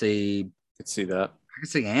 I could see that. I could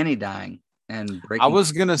see Annie dying and breaking. I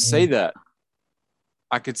was gonna say that.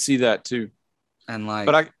 I could see that too. And like,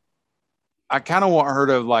 but I kind of want her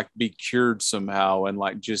to like be cured somehow and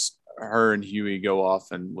like just her and Huey go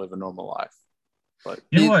off and live a normal life. But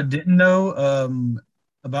you know what I didn't know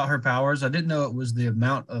about her powers? I didn't know it was the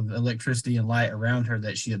amount of electricity and light around her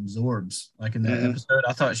that she absorbs. Like in that episode,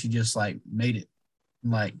 I thought she just like made it,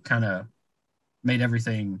 like kind of made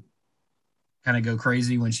everything kind of go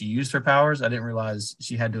crazy when she used her powers. I didn't realize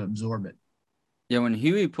she had to absorb it. Yeah, when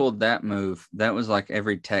Huey pulled that move, that was like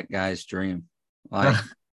every tech guy's dream. Like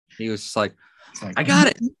he was just like, I got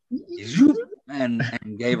it. And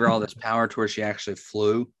gave her all this power to where she actually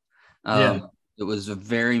flew. It was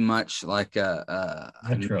very much like a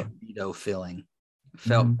Magneto feeling. It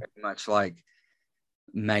felt very much like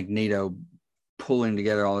Magneto pulling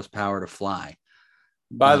together all this power to fly.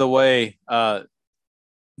 By the way, the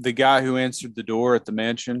guy who answered the door at the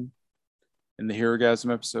mansion in the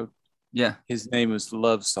Herogasm episode, his name was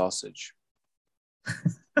Love Sausage.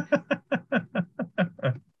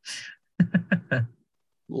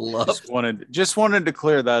 Just wanted to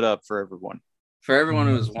clear that up for everyone. For everyone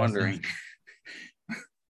who was wondering.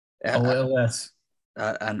 OLS.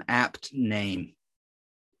 An apt name.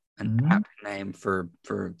 Apt name for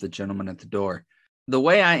the gentleman at the door. The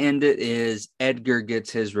way I end it is Edgar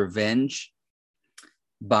gets his revenge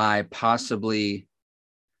by possibly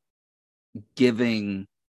giving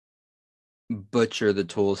Butcher the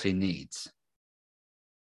tools he needs.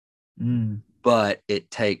 But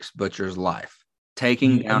it takes Butcher's life.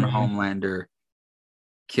 Taking down Homelander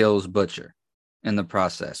kills Butcher in the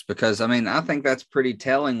process. Because, I mean, I think that's pretty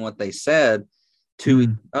telling what they said to each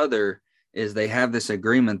other is they have this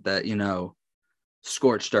agreement that, you know,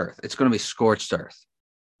 scorched earth. It's going to be scorched earth.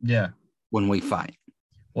 Yeah. When we fight.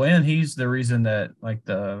 Well, and he's the reason that, like,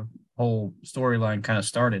 the whole storyline kind of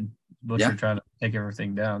started. Butcher trying to take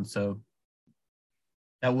everything down. So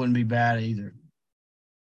that wouldn't be bad either.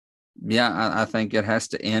 Yeah, I think it has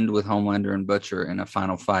to end with Homelander and Butcher in a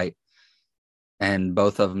final fight, and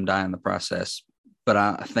both of them die in the process. but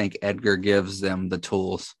I think Edgar gives them the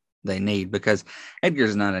tools they need because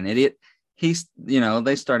Edgar's not an idiot. He's,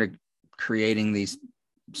 they started creating these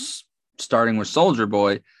starting with Soldier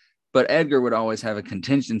Boy, but Edgar would always have a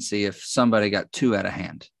contingency if somebody got too out of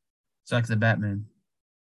hand. It's like the Batman.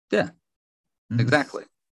 Yeah, exactly.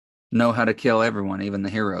 Know how to kill everyone, even the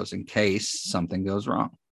heroes, in case something goes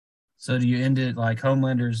wrong. So do you end it like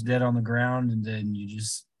Homelander's dead on the ground and then you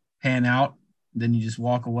just pan out, then you just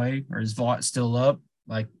walk away, or is Vought still up?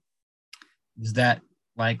 Like, is that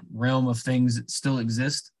like realm of things that still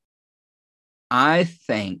exist? I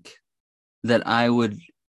think that I would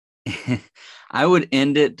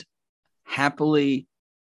end it happily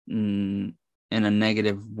in a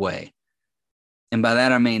negative way. And by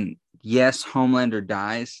that, I mean, yes, Homelander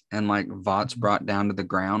dies and like Vought's brought down to the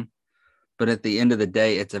ground. But at the end of the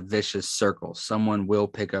day, it's a vicious circle. Someone will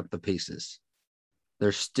pick up the pieces.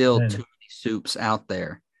 There's still too many soups out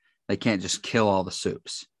there. They can't just kill all the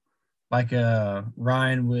soups. Like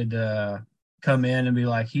Ryan would come in and be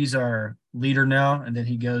like, he's our leader now. And then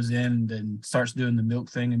he goes in and then starts doing the milk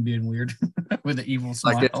thing and being weird with an evil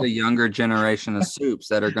smile. Like it's a younger generation of soups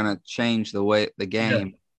that are going to change the game.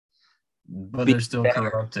 Yeah. But they're still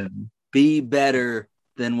corrupted. Be better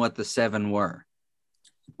than what the 7 were.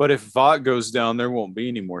 But if Vought goes down, there won't be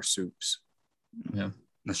any more soups. Yeah,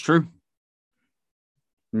 that's true.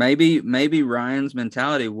 Maybe Ryan's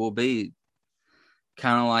mentality will be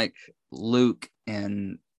kind of like Luke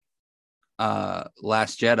in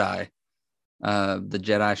Last Jedi. The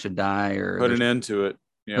Jedi should die, or put an end to it.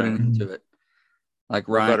 Yeah, put an end to it. Like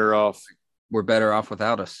we're Ryan, better off. We're better off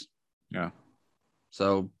without us. Yeah.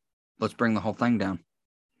 So let's bring the whole thing down.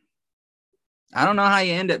 I don't know how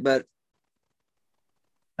you end it, but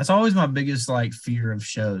that's always my biggest like fear of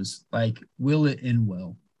shows. Like, will it end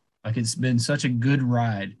well? Like, it's been such a good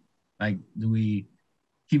ride. Like, do we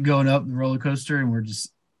keep going up the roller coaster and we're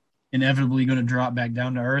just inevitably going to drop back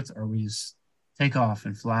down to earth, or we just take off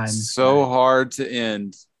and fly? So hard to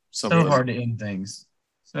end. So hard to end things.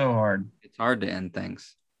 So hard. It's hard to end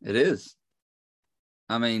things. It is.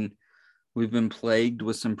 I mean, we've been plagued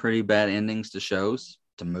with some pretty bad endings to shows,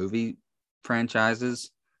 to movie franchises,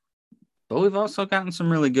 but we've also gotten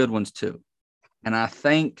some really good ones too. And I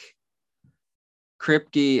think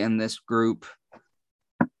Kripke and this group,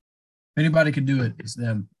 if anybody could do it, it's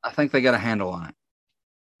them. I think they got a handle on it.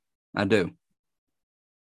 I do.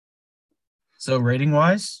 So rating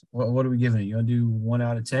wise, what are we giving it? You want to do 1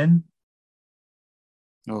 out of 10?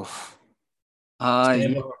 Oh,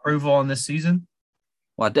 approval on this season?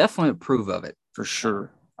 Well, I definitely approve of it for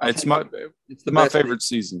sure. It's my favorite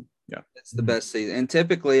season. Yeah, it's the best season. And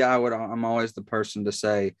typically, I'm always the person to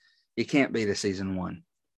say you can't beat a season 1.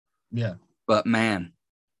 Yeah, but man,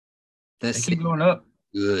 this keep going up.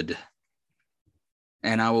 Good,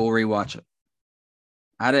 and I will rewatch it.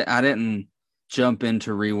 I didn't jump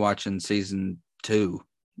into rewatching season 2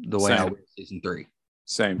 the way I would season 3.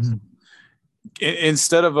 Same. Mm-hmm.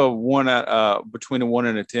 Instead of a 1 between a 1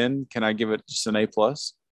 and a 10, can I give it just an A+? A+.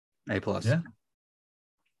 Yeah.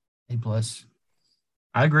 A+.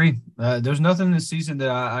 I agree. There's nothing this season that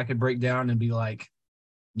I could break down and be like,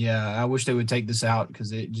 yeah, I wish they would take this out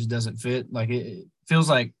because it just doesn't fit. Like, it feels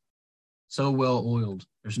like so well oiled.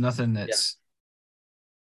 There's nothing nothing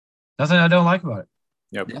I don't like about it.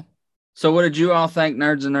 Yep. Yeah. So what did you all think,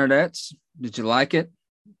 nerds and nerdettes? Did you like it?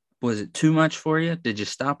 Was it too much for you? Did you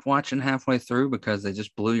stop watching halfway through because they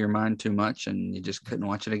just blew your mind too much and you just couldn't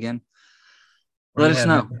watch it again? Let us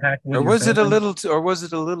know. Or was it a little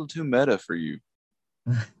too meta for you?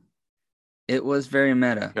 It was very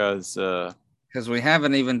meta because we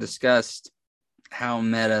haven't even discussed how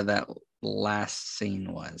meta that last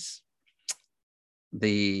scene was.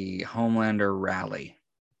 The Homelander rally.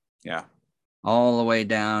 Yeah. All the way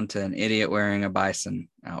down to an idiot wearing a bison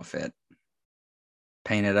outfit,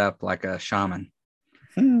 painted up like a shaman.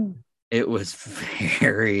 It was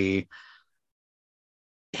very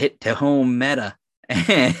hit to home meta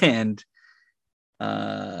and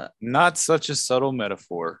not such a subtle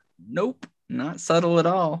metaphor. Nope, not subtle at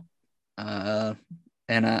all. And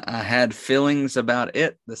I had feelings about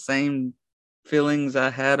it, the same feelings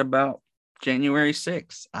I had about January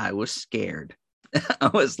 6th. I was scared. I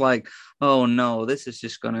was like, oh no, this is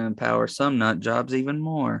just going to empower some nut jobs even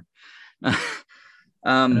more. Look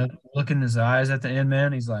in his eyes at the end,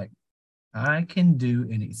 man. He's like, I can do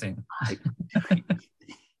anything.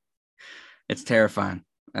 It's terrifying.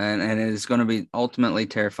 And it is going to be ultimately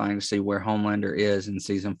terrifying to see where Homelander is in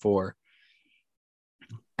season 4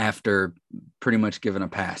 after pretty much given a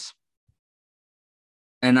pass.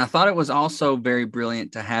 And I thought it was also very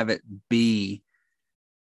brilliant to have it be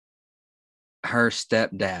her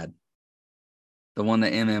stepdad the one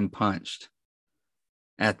that MM punched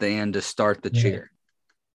at the end to start the cheer.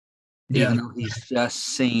 Even though he's just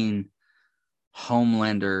seen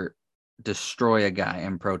Homelander destroy a guy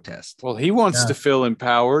in protest. Well, he wants to feel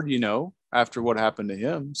empowered, after what happened to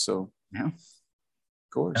him. So, of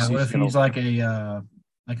course. What if he's like a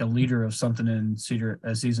leader of something in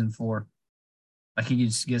season 4? Like he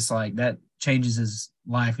just gets like that changes his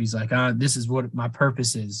life. He's like, this is what my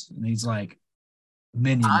purpose is, and he's like,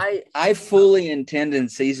 minion. I fully intend in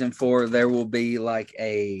season 4 there will be like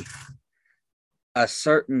a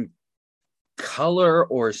certain color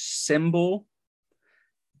or symbol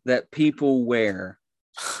that people wear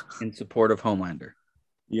in support of Homelander.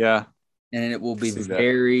 Yeah. And it will be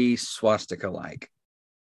very swastika-like.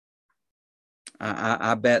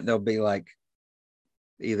 I bet there'll be like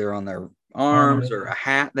either on their arms or a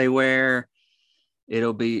hat they wear.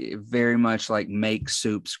 It'll be very much like make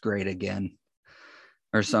soups great again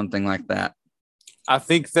or something like that. I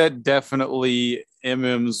think that definitely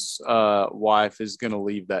MM's wife is going to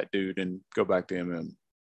leave that dude and go back to MM.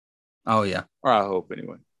 Oh, yeah. Or I hope,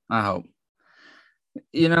 anyway. I hope.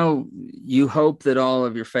 You hope that all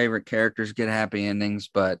of your favorite characters get happy endings,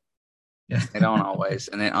 but they don't always.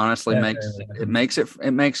 And it honestly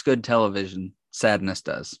makes good television. Sadness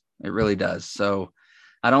does. It really does. So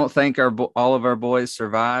I don't think all of our boys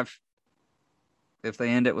survive if they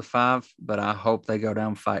end it with 5, but I hope they go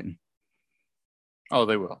down fighting. Oh,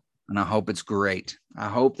 they will. And I hope it's great. I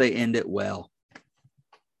hope they end it well.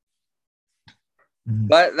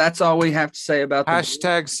 But that's all we have to say about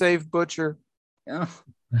the save Butcher. Yeah.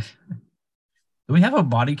 Do we have a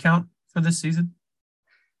body count for this season?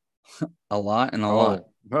 A lot and a lot.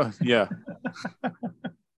 Yeah.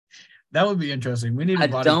 That would be interesting. We need a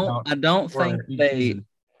body count. I don't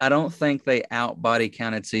think they out body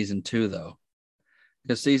counted season 2 though.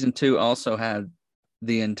 Because season 2 also had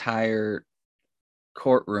the entire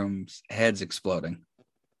courtroom's heads exploding.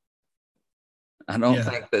 I don't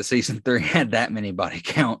think that season 3 had that many body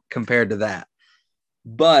count compared to that.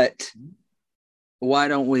 But why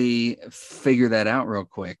don't we figure that out real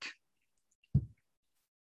quick?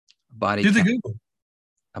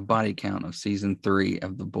 A body count of season 3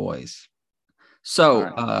 of The Boys.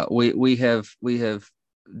 So we have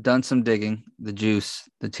done some digging. The Juice,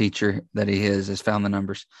 the teacher that he is, has found the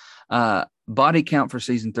numbers. Body count for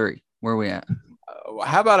season 3. Where are we at?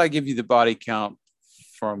 How about I give you the body count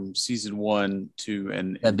from season 1, 2,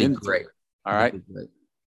 and that'd be great. All right.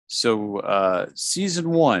 So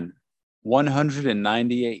season 1,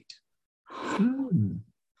 198.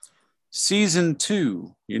 Season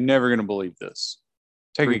 2, you're never going to believe this.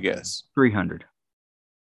 Take a guess. 300.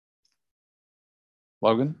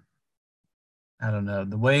 Logan? I don't know.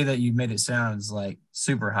 The way that you made it sound is like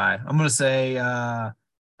super high. I'm going to say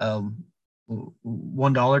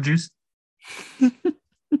 $1 Juice.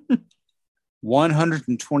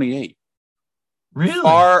 128.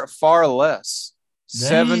 Really? Far less. Dang.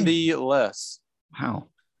 70 less. Wow.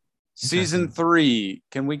 Season 3.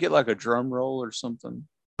 Can we get like a drum roll or something?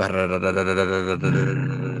 That'll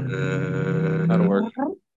work.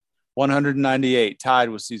 198, tied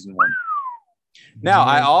with season 1. Now,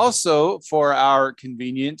 I also, for our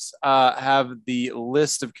convenience, have the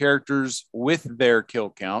list of characters with their kill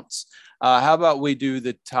counts. How about we do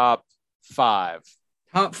the top 5?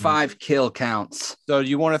 Top 5 kill counts. So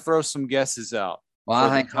you want to throw some guesses out? Well, I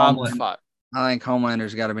think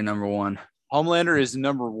Homelander's got to be number 1. Homelander is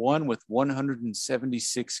number 1 with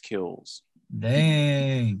 176 kills.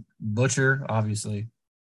 Dang. Butcher, obviously.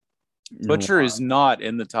 Butcher is not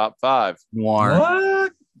in the top 5. Noir.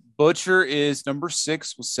 What? Butcher is number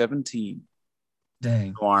 6 with 17.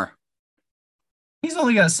 Dang. Noir. He's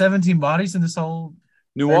only got 17 bodies in this whole.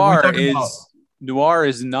 Noir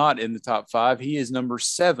is not in the top 5. He is number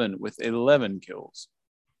 7 with 11 kills.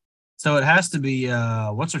 So it has to be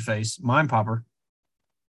what's her face? Mind Popper.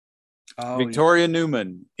 Oh, Victoria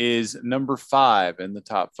Newman is number 5 in the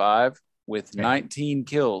top 5 with 19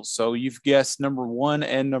 kills. So you've guessed number 1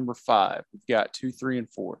 and number 5. We've got 2, 3, and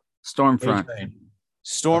 4. Stormfront.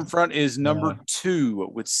 Stormfront is number 2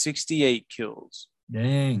 with 68 kills.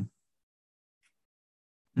 Dang.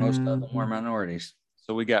 Most of them were minorities.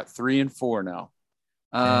 So we got 3 and 4 now.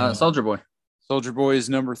 Soldier Boy. Soldier Boy is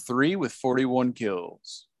number 3 with 41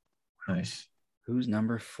 kills. Nice. Who's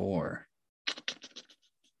number 4?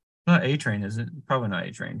 Not A-Train, is it? Probably not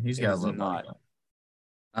A-Train. He's got a little not.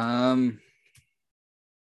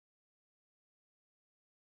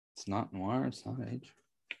 It's not Noir. It's not Age.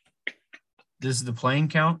 Does the plane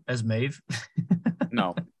count as Maeve?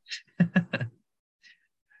 No.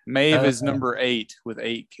 Maeve is number 8 with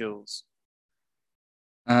 8 kills.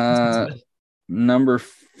 Number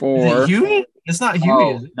 4. Huey? It's not Huey,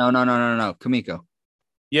 is it? No. Kamiko.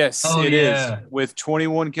 Yes, Oh, it is yeah. with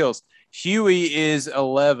 21 kills. Huey is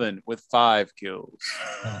 11 with 5 kills.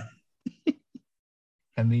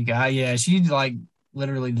 Kamika, yeah, she like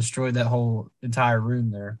literally destroyed that whole entire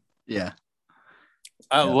room there. Yeah.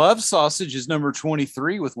 Love Sausage is number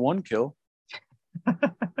 23 with 1 kill.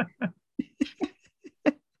 I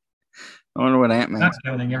wonder what Ant-Man. Not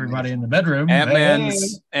counting everybody in the bedroom.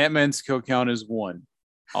 Ant-Man's kill count is 1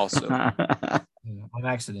 also. Yeah, on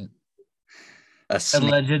accident. A snake.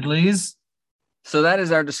 Allegedly. So that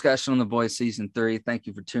is our discussion on The Boys season 3. Thank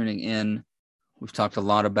you for tuning in. We've talked a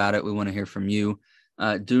lot about it. We want to hear from you.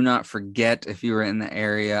 Do not forget, if you are in the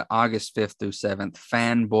area, August 5th through 7th,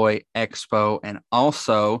 Fanboy Expo. And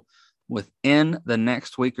also within the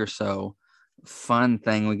next week or so, fun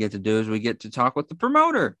thing we get to do is we get to talk with the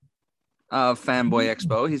promoter of Fanboy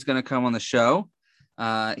Expo. He's going to come on the show.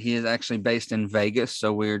 He is actually based in Vegas.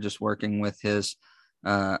 So we're just working with his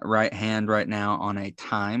right hand right now on a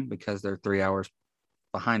time because they're 3 hours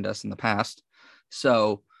behind us in the past.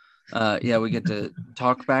 So we get to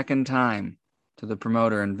talk back in time to the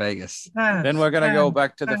promoter in Vegas. Then we're going to go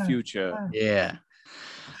back to the future. Yeah.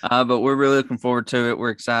 But we're really looking forward to it. We're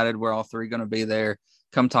excited. We're all three going to be there.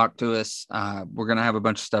 Come talk to us. We're going to have a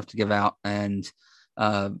bunch of stuff to give out, and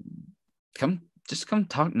come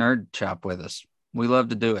talk nerd shop with us. We love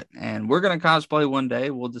to do it. And we're going to cosplay one day.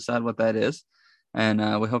 We'll decide what that is.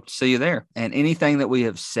 And we hope to see you there. And anything that we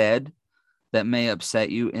have said that may upset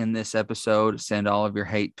you in this episode, send all of your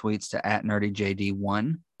hate tweets to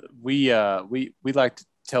 @NerdyJD1. We like to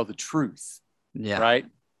tell the truth. Yeah. Right?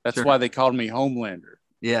 That's Sure. why they called me Homelander.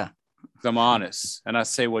 Yeah. 'Cause I'm honest and I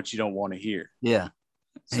say what you don't want to hear. Yeah.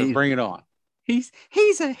 So bring it on. He's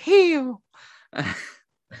a heel. All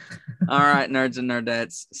right, nerds and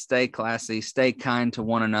nerdettes, stay classy, stay kind to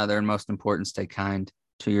one another, and most important, stay kind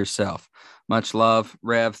to yourself. Much love.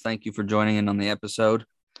 Rev, thank you for joining in on the episode.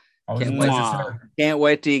 Always Can't a wait. pleasure, sir. Can't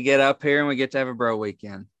wait till you get up here and we get to have a bro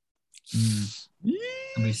weekend. It's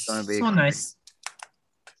gonna be so nice.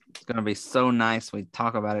 It's going to be so nice. We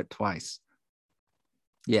talk about it twice.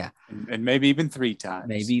 Yeah. And maybe even 3 times.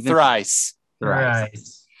 Maybe even thrice. Right.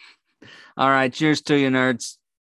 All right. Cheers to you, nerds.